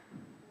Mary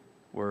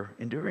were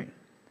enduring.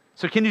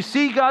 So can you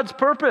see God's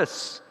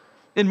purpose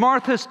in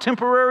Martha's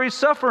temporary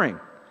suffering?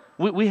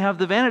 We have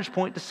the vantage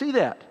point to see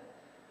that.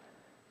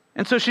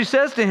 And so she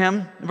says to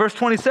him, in verse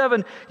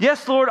 27,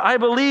 "Yes, Lord, I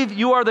believe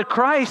you are the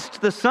Christ,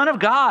 the Son of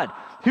God,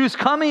 who's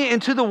coming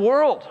into the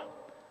world."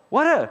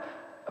 What a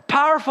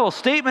powerful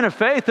statement of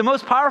faith, the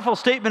most powerful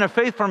statement of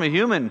faith from a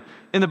human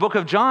in the book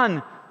of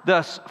John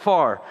thus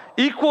far.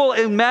 Equal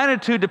in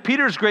magnitude to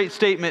Peter's great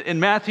statement in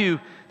Matthew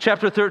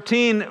chapter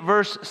 13,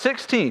 verse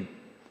 16.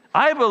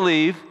 "I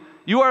believe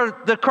you are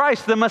the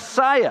Christ, the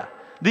Messiah,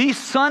 the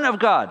Son of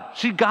God."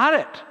 She got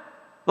it.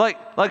 Like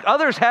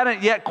others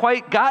hadn't yet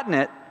quite gotten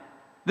it.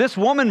 This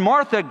woman,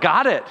 Martha,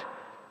 got it,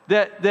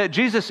 that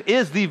Jesus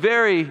is the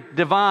very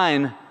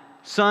divine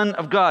Son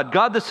of God,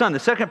 God the Son, the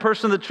second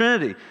person of the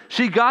Trinity.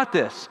 She got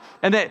this,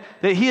 and that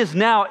he is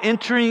now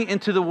entering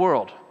into the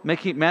world,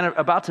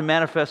 about to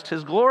manifest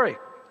his glory.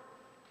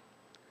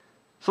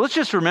 So let's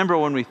just remember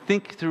when we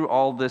think through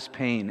all this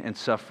pain and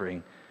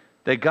suffering,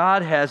 that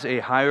God has a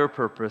higher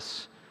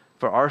purpose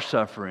for our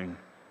suffering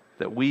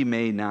that we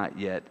may not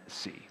yet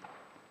see.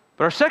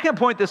 But our second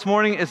point this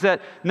morning is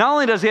that not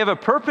only does he have a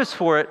purpose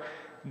for it,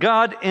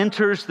 God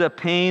enters the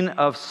pain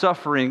of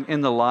suffering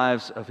in the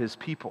lives of his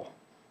people.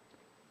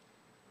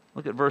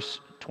 Look at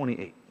verse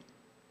 28.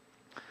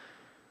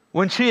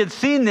 "When she had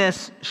seen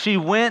this, she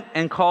went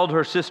and called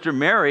her sister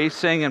Mary,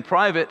 saying in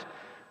private,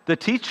 'The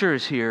teacher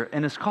is here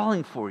and is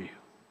calling for you.'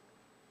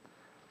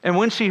 And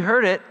when she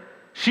heard it,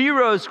 she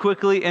rose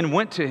quickly and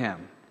went to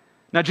him.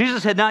 Now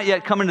Jesus had not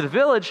yet come into the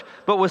village,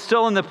 but was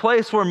still in the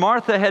place where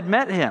Martha had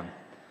met him.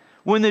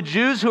 When the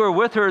Jews who were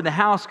with her in the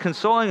house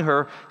consoling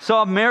her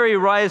saw Mary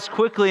rise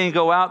quickly and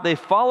go out, they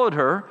followed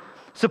her,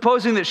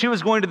 supposing that she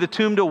was going to the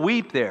tomb to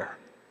weep there.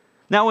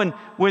 Now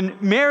when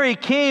Mary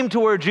came to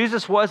where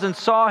Jesus was and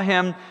saw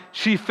him,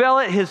 she fell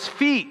at his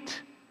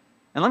feet."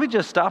 And let me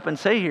just stop and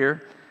say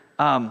here,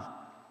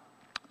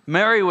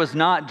 Mary was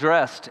not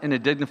dressed in a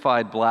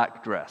dignified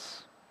black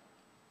dress.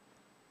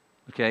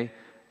 Okay?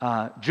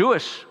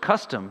 Jewish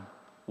custom,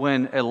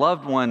 when a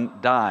loved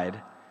one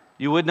died,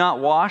 you would not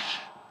wash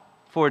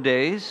for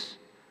days.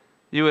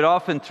 You would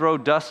often throw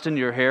dust in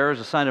your hair as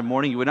a sign of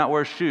mourning. You would not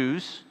wear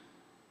shoes.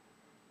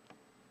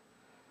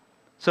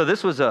 So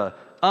this was a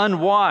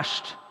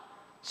unwashed,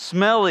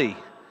 smelly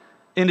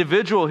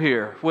individual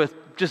here with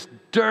just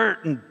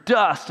dirt and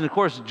dust. And of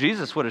course,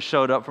 Jesus would have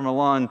showed up from a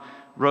long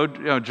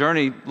road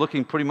journey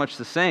looking pretty much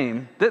the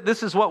same.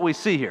 This is what we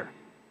see here,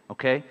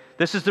 okay?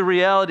 This is the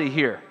reality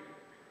here.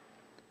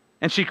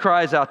 And she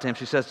cries out to him.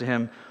 She says to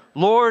him,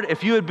 "Lord,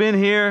 if you had been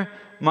here,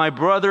 my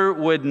brother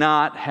would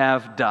not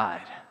have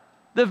died."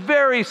 The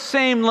very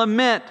same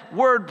lament,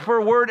 word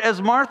for word,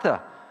 as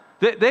Martha.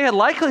 They had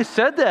likely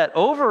said that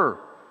over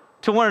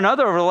to one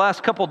another over the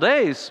last couple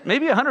days,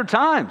 maybe 100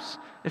 times,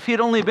 if he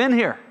had only been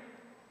here.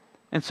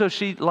 And so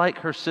she, like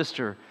her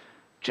sister,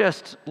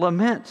 just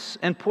laments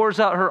and pours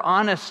out her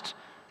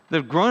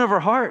the groan of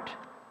her heart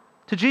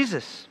to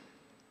Jesus.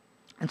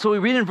 And so we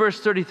read in verse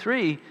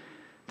 33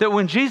 that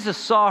when Jesus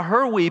saw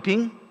her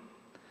weeping,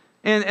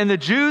 and the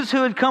Jews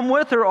who had come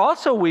with her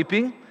also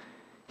weeping,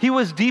 he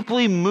was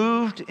deeply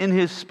moved in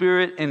his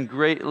spirit and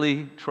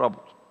greatly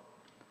troubled.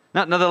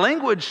 Now the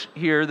language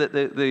here,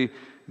 the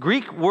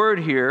Greek word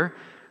here,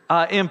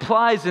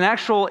 implies an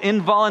actual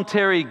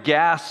involuntary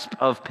gasp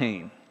of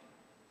pain.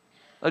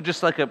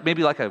 Just like a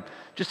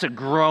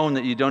groan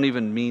that you don't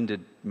even mean to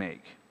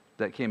make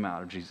that came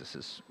out of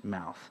Jesus'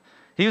 mouth.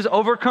 He was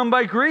overcome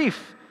by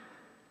grief.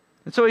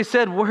 And so he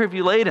said, "Where have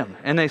you laid him?"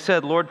 And they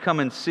said, "Lord, come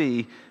and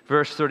see."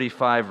 Verse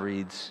 35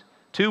 reads,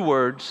 2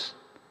 words,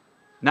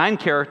 9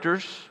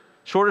 characters,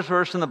 shortest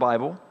verse in the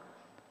Bible,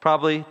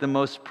 probably the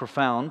most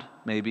profound,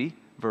 maybe,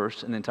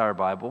 verse in the entire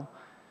Bible.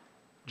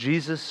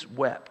 Jesus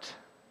wept.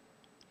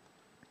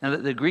 Now,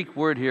 the Greek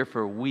word here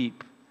for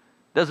weep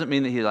doesn't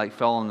mean that he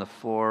fell on the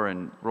floor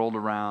and rolled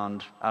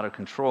around out of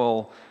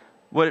control.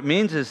 What it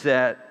means is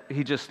that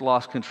he just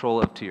lost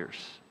control of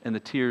tears, and the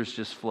tears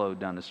just flowed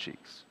down his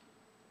cheeks,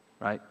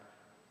 right?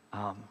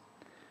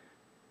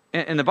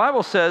 And the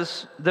Bible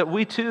says that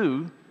we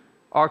too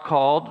are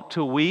called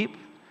to weep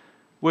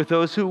with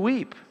those who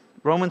weep.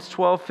 Romans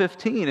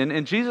 12:15.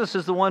 And Jesus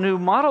is the one who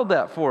modeled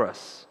that for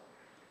us.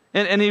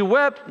 And he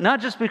wept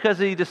not just because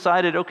he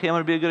decided, okay, I'm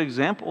going to be a good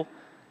example.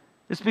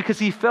 It's because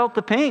he felt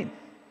the pain.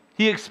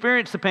 He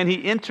experienced the pain.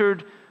 He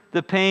entered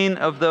the pain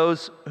of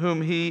those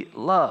whom he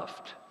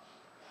loved.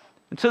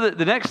 And so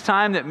the next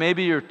time that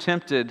maybe you're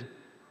tempted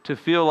to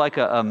feel like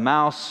a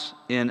mouse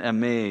in a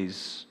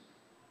maze,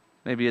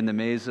 maybe in the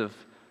maze of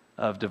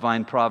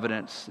divine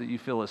providence that you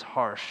feel is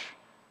harsh,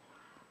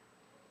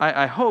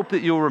 I hope that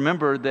you'll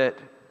remember that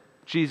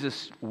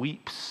Jesus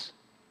weeps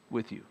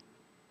with you.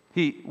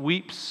 He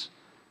weeps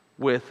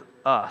with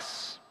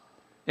us.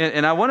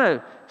 And I want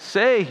to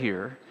say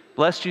here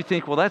lest you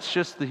think, well, that's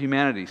just the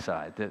humanity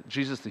side, that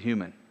Jesus the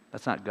human.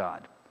 That's not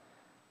God.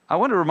 I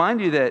want to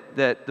remind you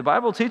that the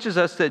Bible teaches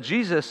us that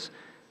Jesus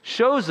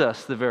shows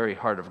us the very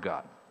heart of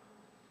God.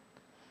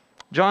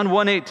 John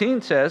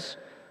 1:18 says,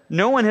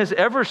 "No one has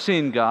ever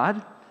seen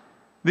God.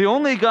 The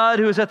only God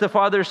who is at the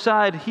Father's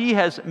side, he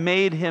has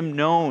made him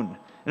known."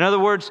 In other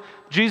words,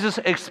 Jesus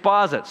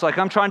exposits, like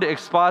I'm trying to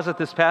exposit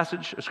this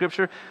passage of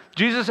Scripture,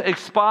 Jesus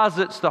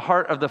exposits the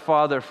heart of the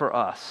Father for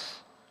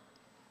us.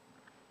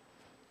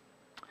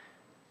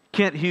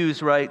 Kent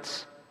Hughes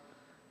writes,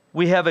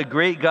 "We have a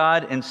great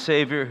God and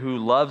Savior who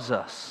loves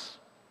us,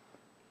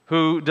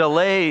 who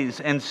delays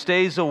and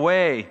stays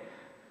away,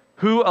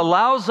 who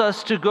allows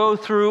us to go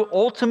through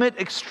ultimate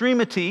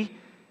extremity,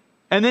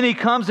 and then he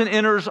comes and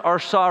enters our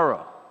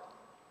sorrow.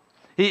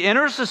 He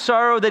enters the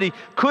sorrow that he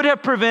could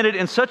have prevented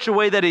in such a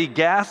way that he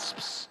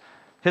gasps,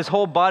 his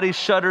whole body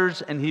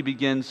shudders, and he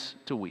begins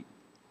to weep."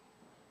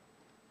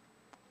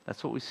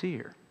 That's what we see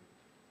here.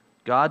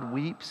 God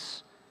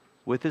weeps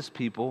with his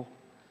people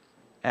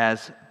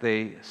as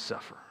they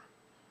suffer.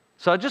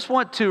 So I just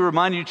want to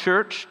remind you,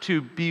 church,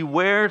 to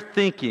beware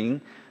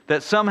thinking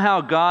that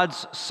somehow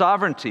God's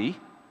sovereignty,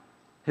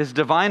 his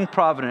divine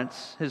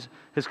providence,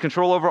 his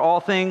control over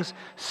all things,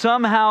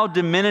 somehow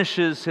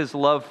diminishes his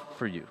love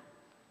for you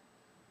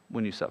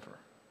when you suffer.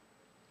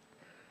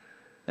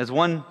 As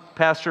one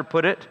pastor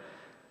put it,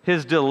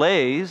 his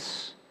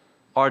delays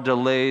are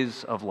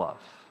delays of love.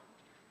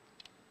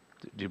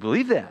 Do you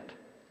believe that?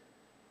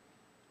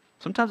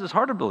 Sometimes it's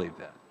hard to believe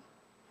that.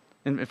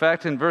 In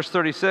fact, in verse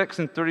 36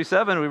 and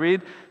 37, we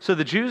read, "So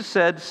the Jews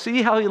said,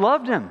 'See how he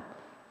loved him.'"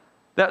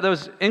 That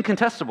was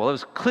incontestable. It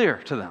was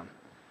clear to them.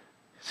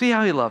 See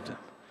how he loved him.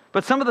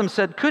 But some of them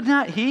said, "Could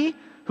not he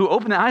who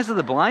opened the eyes of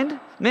the blind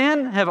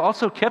man have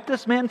also kept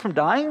this man from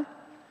dying?"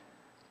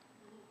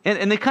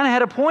 And they kind of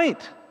had a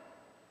point.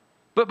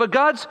 But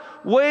God's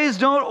ways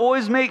don't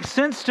always make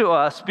sense to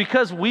us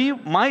because we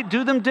might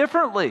do them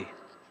differently.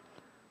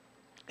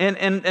 And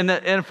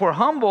if we're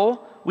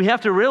humble, we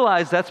have to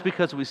realize that's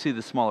because we see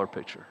the smaller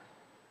picture.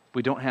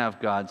 We don't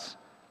have God's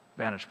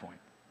vantage point.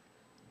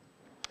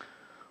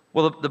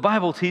 Well, the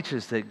Bible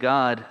teaches that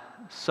God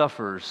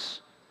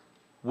suffers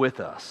with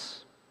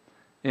us,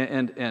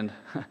 and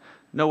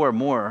nowhere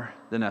more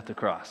than at the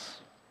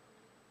cross.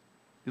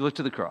 You look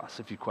to the cross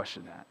if you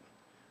question that.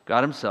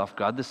 God himself,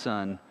 God the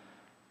Son,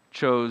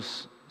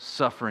 chose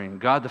suffering.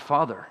 God the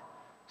Father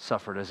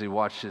suffered as he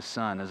watched his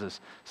Son, as his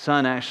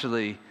Son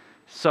actually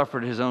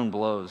suffered his own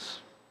blows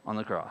on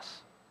the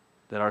cross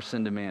that our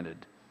sin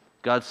demanded.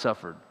 God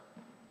suffered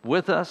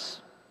with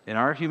us in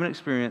our human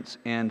experience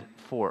and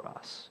for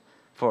us,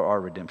 for our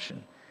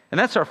redemption. And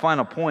that's our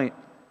final point,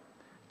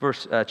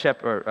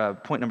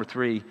 point number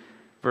 3,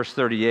 verse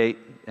 38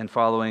 and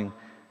following.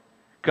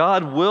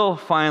 God will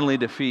finally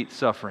defeat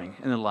suffering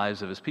in the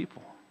lives of his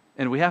people.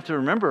 And we have to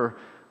remember,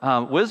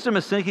 wisdom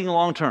is thinking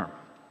long term.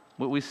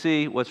 What we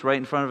see, what's right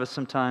in front of us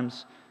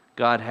sometimes,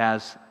 God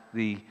has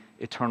the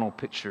eternal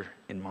picture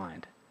in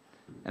mind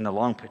and the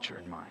long picture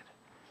in mind.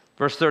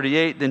 Verse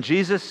 38, "Then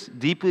Jesus,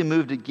 deeply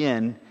moved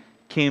again,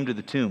 came to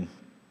the tomb.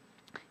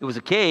 It was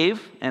a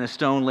cave, and a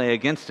stone lay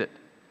against it.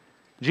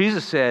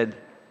 Jesus said,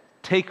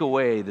 'Take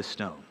away the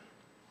stone.'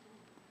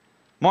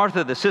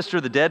 Martha, the sister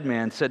of the dead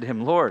man, said to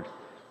him, 'Lord,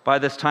 by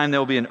this time there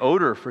will be an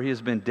odor, for he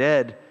has been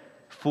dead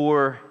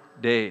 4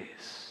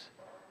 days.'"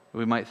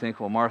 We might think,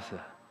 well,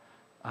 Martha,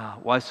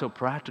 why so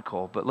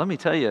practical? But let me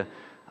tell you,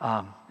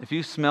 if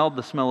you smelled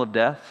the smell of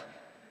death,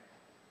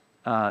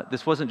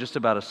 this wasn't just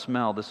about a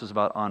smell, this was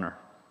about honor,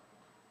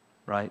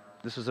 right?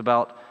 This was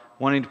about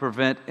wanting to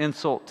prevent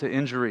insult to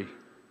injury.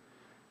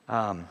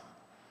 And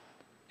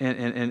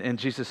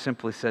Jesus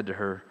simply said to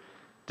her,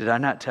 "Did I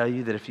not tell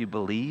you that if you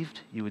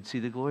believed, you would see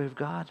the glory of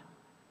God?"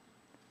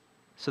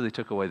 So they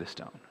took away the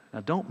stone.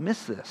 Now don't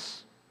miss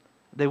this.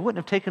 They wouldn't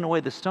have taken away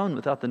the stone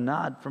without the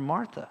nod from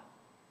Martha.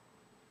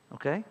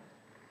 Okay?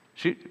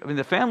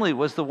 The family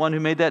was the one who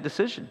made that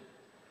decision.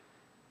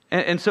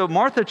 And so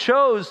Martha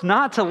chose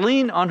not to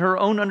lean on her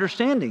own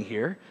understanding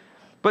here,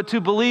 but to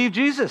believe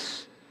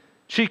Jesus.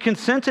 She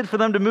consented for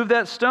them to move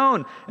that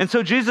stone. And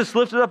so Jesus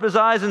lifted up his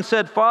eyes and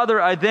said,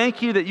 "Father, I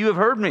thank you that you have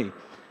heard me.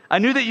 I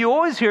knew that you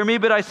always hear me,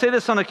 but I say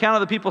this on account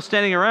of the people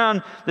standing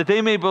around, that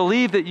they may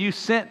believe that you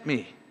sent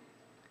me."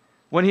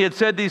 When he had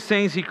said these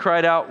things, he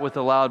cried out with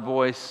a loud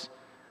voice,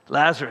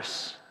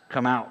 "Lazarus,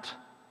 come out."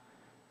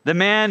 The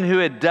man who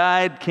had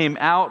died came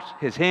out,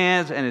 his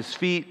hands and his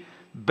feet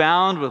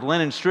bound with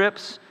linen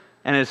strips,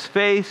 and his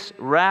face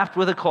wrapped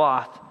with a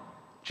cloth.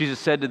 Jesus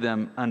said to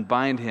them,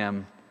 "Unbind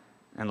him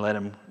and let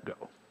him go."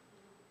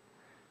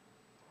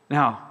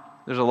 Now,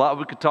 there's a lot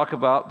we could talk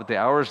about, but the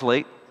hour is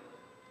late.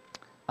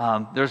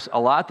 There's a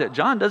lot that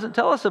John doesn't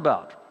tell us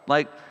about.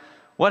 Like,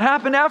 what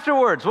happened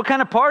afterwards? What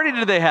kind of party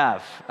did they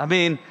have?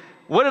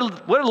 What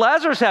did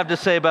Lazarus have to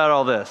say about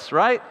all this,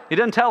 right? He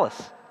doesn't tell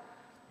us.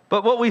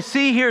 But what we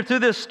see here through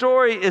this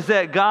story is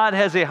that God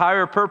has a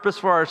higher purpose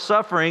for our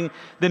suffering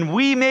than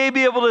we may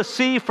be able to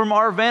see from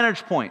our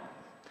vantage point.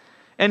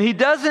 And he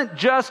doesn't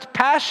just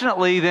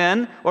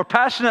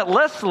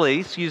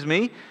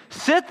passionatelessly,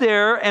 sit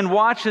there and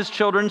watch his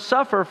children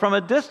suffer from a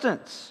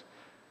distance.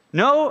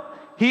 No,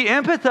 he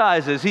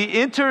empathizes.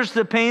 He enters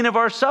the pain of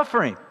our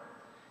suffering.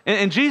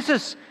 And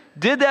Jesus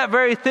did that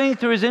very thing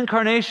through his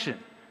incarnation.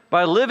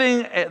 By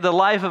living the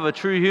life of a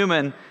true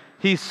human,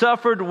 he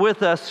suffered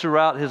with us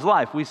throughout his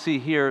life. We see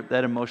here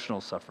that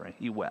emotional suffering.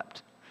 He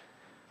wept.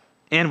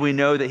 And we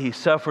know that he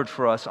suffered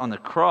for us on the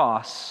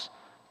cross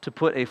to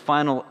put a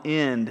final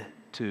end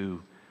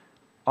to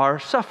our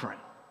suffering.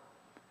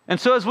 And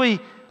so as we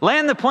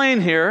land the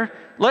plane here,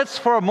 let's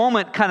for a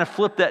moment kind of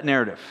flip that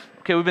narrative.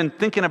 Okay, we've been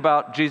thinking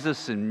about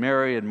Jesus and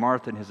Mary and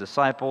Martha and his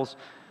disciples,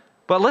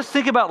 but let's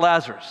think about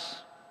Lazarus.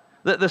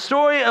 The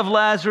story of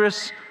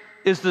Lazarus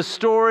is the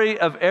story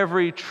of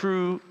every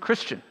true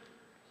Christian.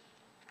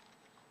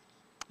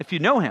 If you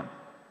know him,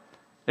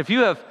 if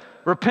you have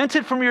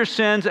repented from your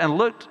sins and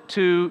looked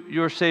to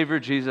your Savior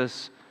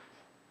Jesus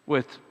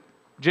with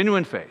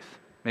genuine faith,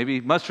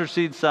 maybe mustard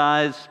seed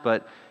size,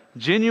 but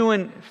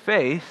genuine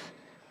faith,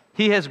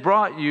 he has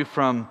brought you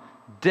from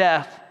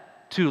death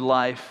to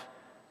life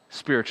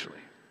spiritually.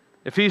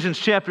 Ephesians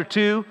chapter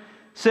 2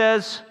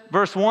 says,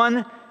 verse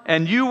 1,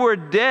 "And you were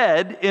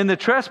dead in the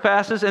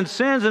trespasses and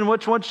sins in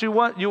which once you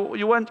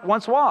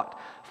once walked,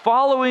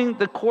 following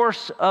the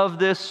course of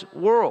this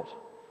world.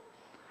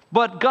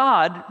 But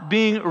God,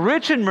 being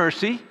rich in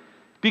mercy,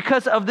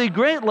 because of the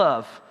great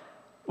love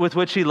with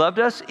which he loved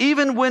us,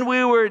 even when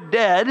we were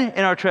dead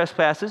in our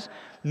trespasses,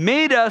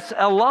 made us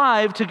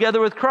alive together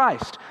with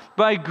Christ.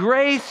 By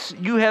grace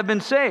you have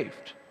been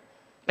saved,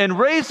 and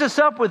raised us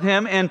up with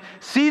him and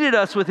seated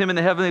us with him in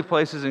the heavenly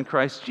places in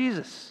Christ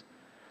Jesus."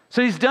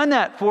 So he's done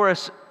that for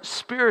us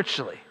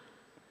spiritually.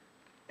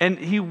 And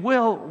he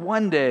will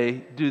one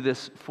day do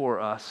this for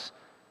us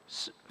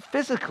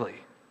physically.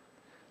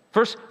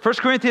 1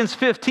 Corinthians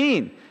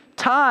 15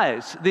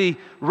 ties the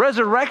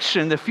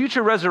resurrection, the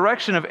future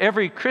resurrection of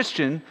every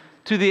Christian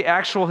to the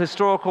actual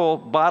historical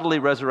bodily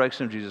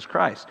resurrection of Jesus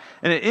Christ.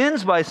 And it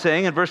ends by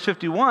saying in verse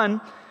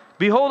 51,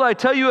 "Behold, I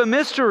tell you a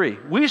mystery.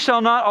 We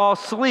shall not all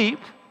sleep,"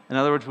 in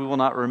other words, we will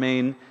not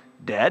remain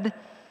dead,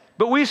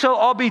 "but we shall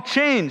all be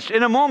changed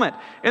in a moment,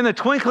 in the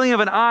twinkling of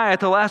an eye at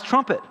the last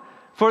trumpet.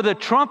 For the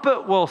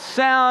trumpet will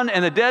sound,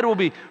 and the dead will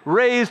be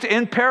raised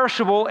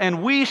imperishable,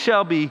 and we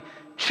shall be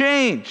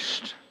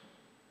changed.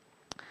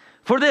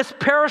 For this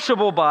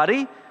perishable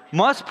body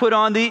must put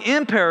on the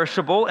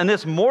imperishable, and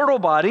this mortal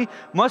body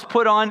must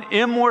put on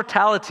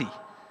immortality.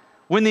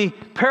 When the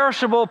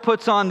perishable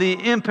puts on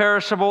the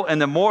imperishable,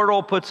 and the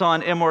mortal puts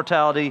on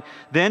immortality,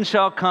 then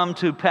shall come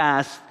to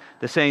pass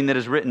the saying that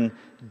is written,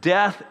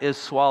 death is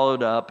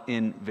swallowed up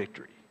in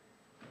victory."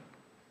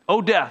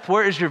 O death,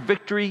 where is your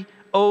victory?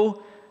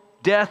 O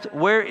death,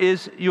 where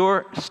is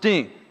your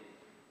sting?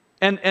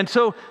 And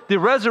so the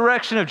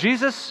resurrection of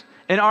Jesus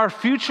and our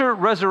future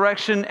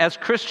resurrection as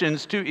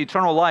Christians to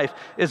eternal life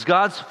is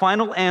God's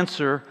final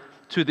answer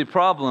to the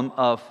problem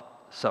of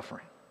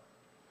suffering.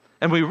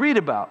 And we read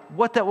about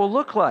what that will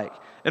look like.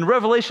 In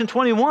Revelation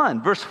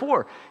 21, verse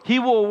 4, "He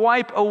will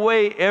wipe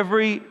away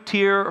every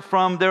tear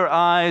from their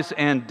eyes,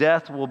 and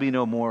death will be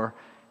no more.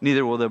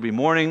 Neither will there be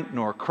mourning,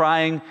 nor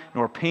crying,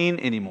 nor pain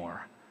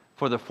anymore,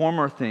 for the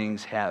former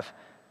things have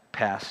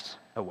passed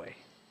away."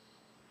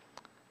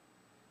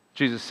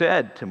 Jesus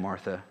said to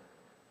Martha,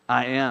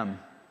 "I am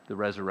the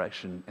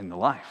resurrection and the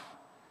life.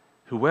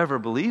 Whoever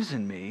believes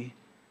in me,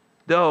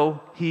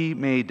 though he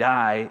may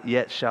die,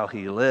 yet shall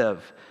he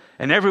live.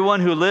 And everyone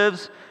who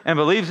lives and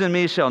believes in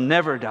me shall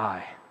never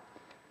die."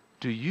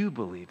 Do you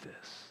believe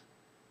this?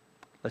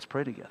 Let's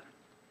pray together.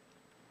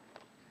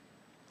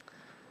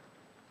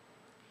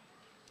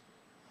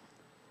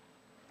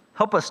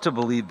 Help us to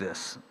believe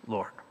this,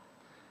 Lord.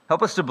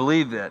 Help us to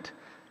believe that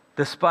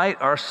despite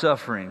our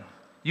suffering,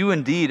 you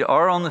indeed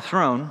are on the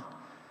throne.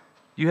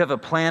 You have a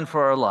plan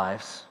for our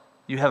lives.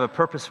 You have a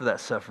purpose for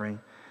that suffering.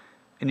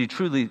 And you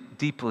truly,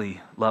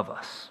 deeply love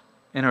us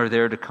and are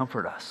there to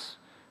comfort us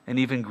and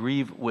even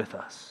grieve with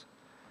us.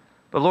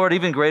 But Lord,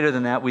 even greater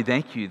than that, we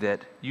thank you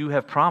that you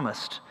have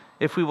promised,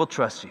 if we will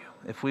trust you,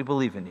 if we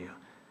believe in you,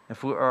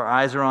 if our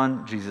eyes are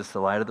on Jesus, the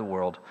light of the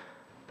world,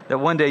 that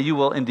one day you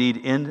will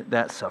indeed end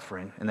that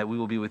suffering and that we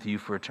will be with you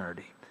for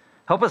eternity.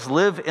 Help us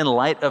live in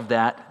light of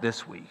that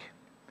this week.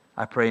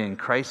 I pray in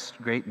Christ's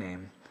great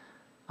name.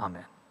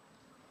 Amen.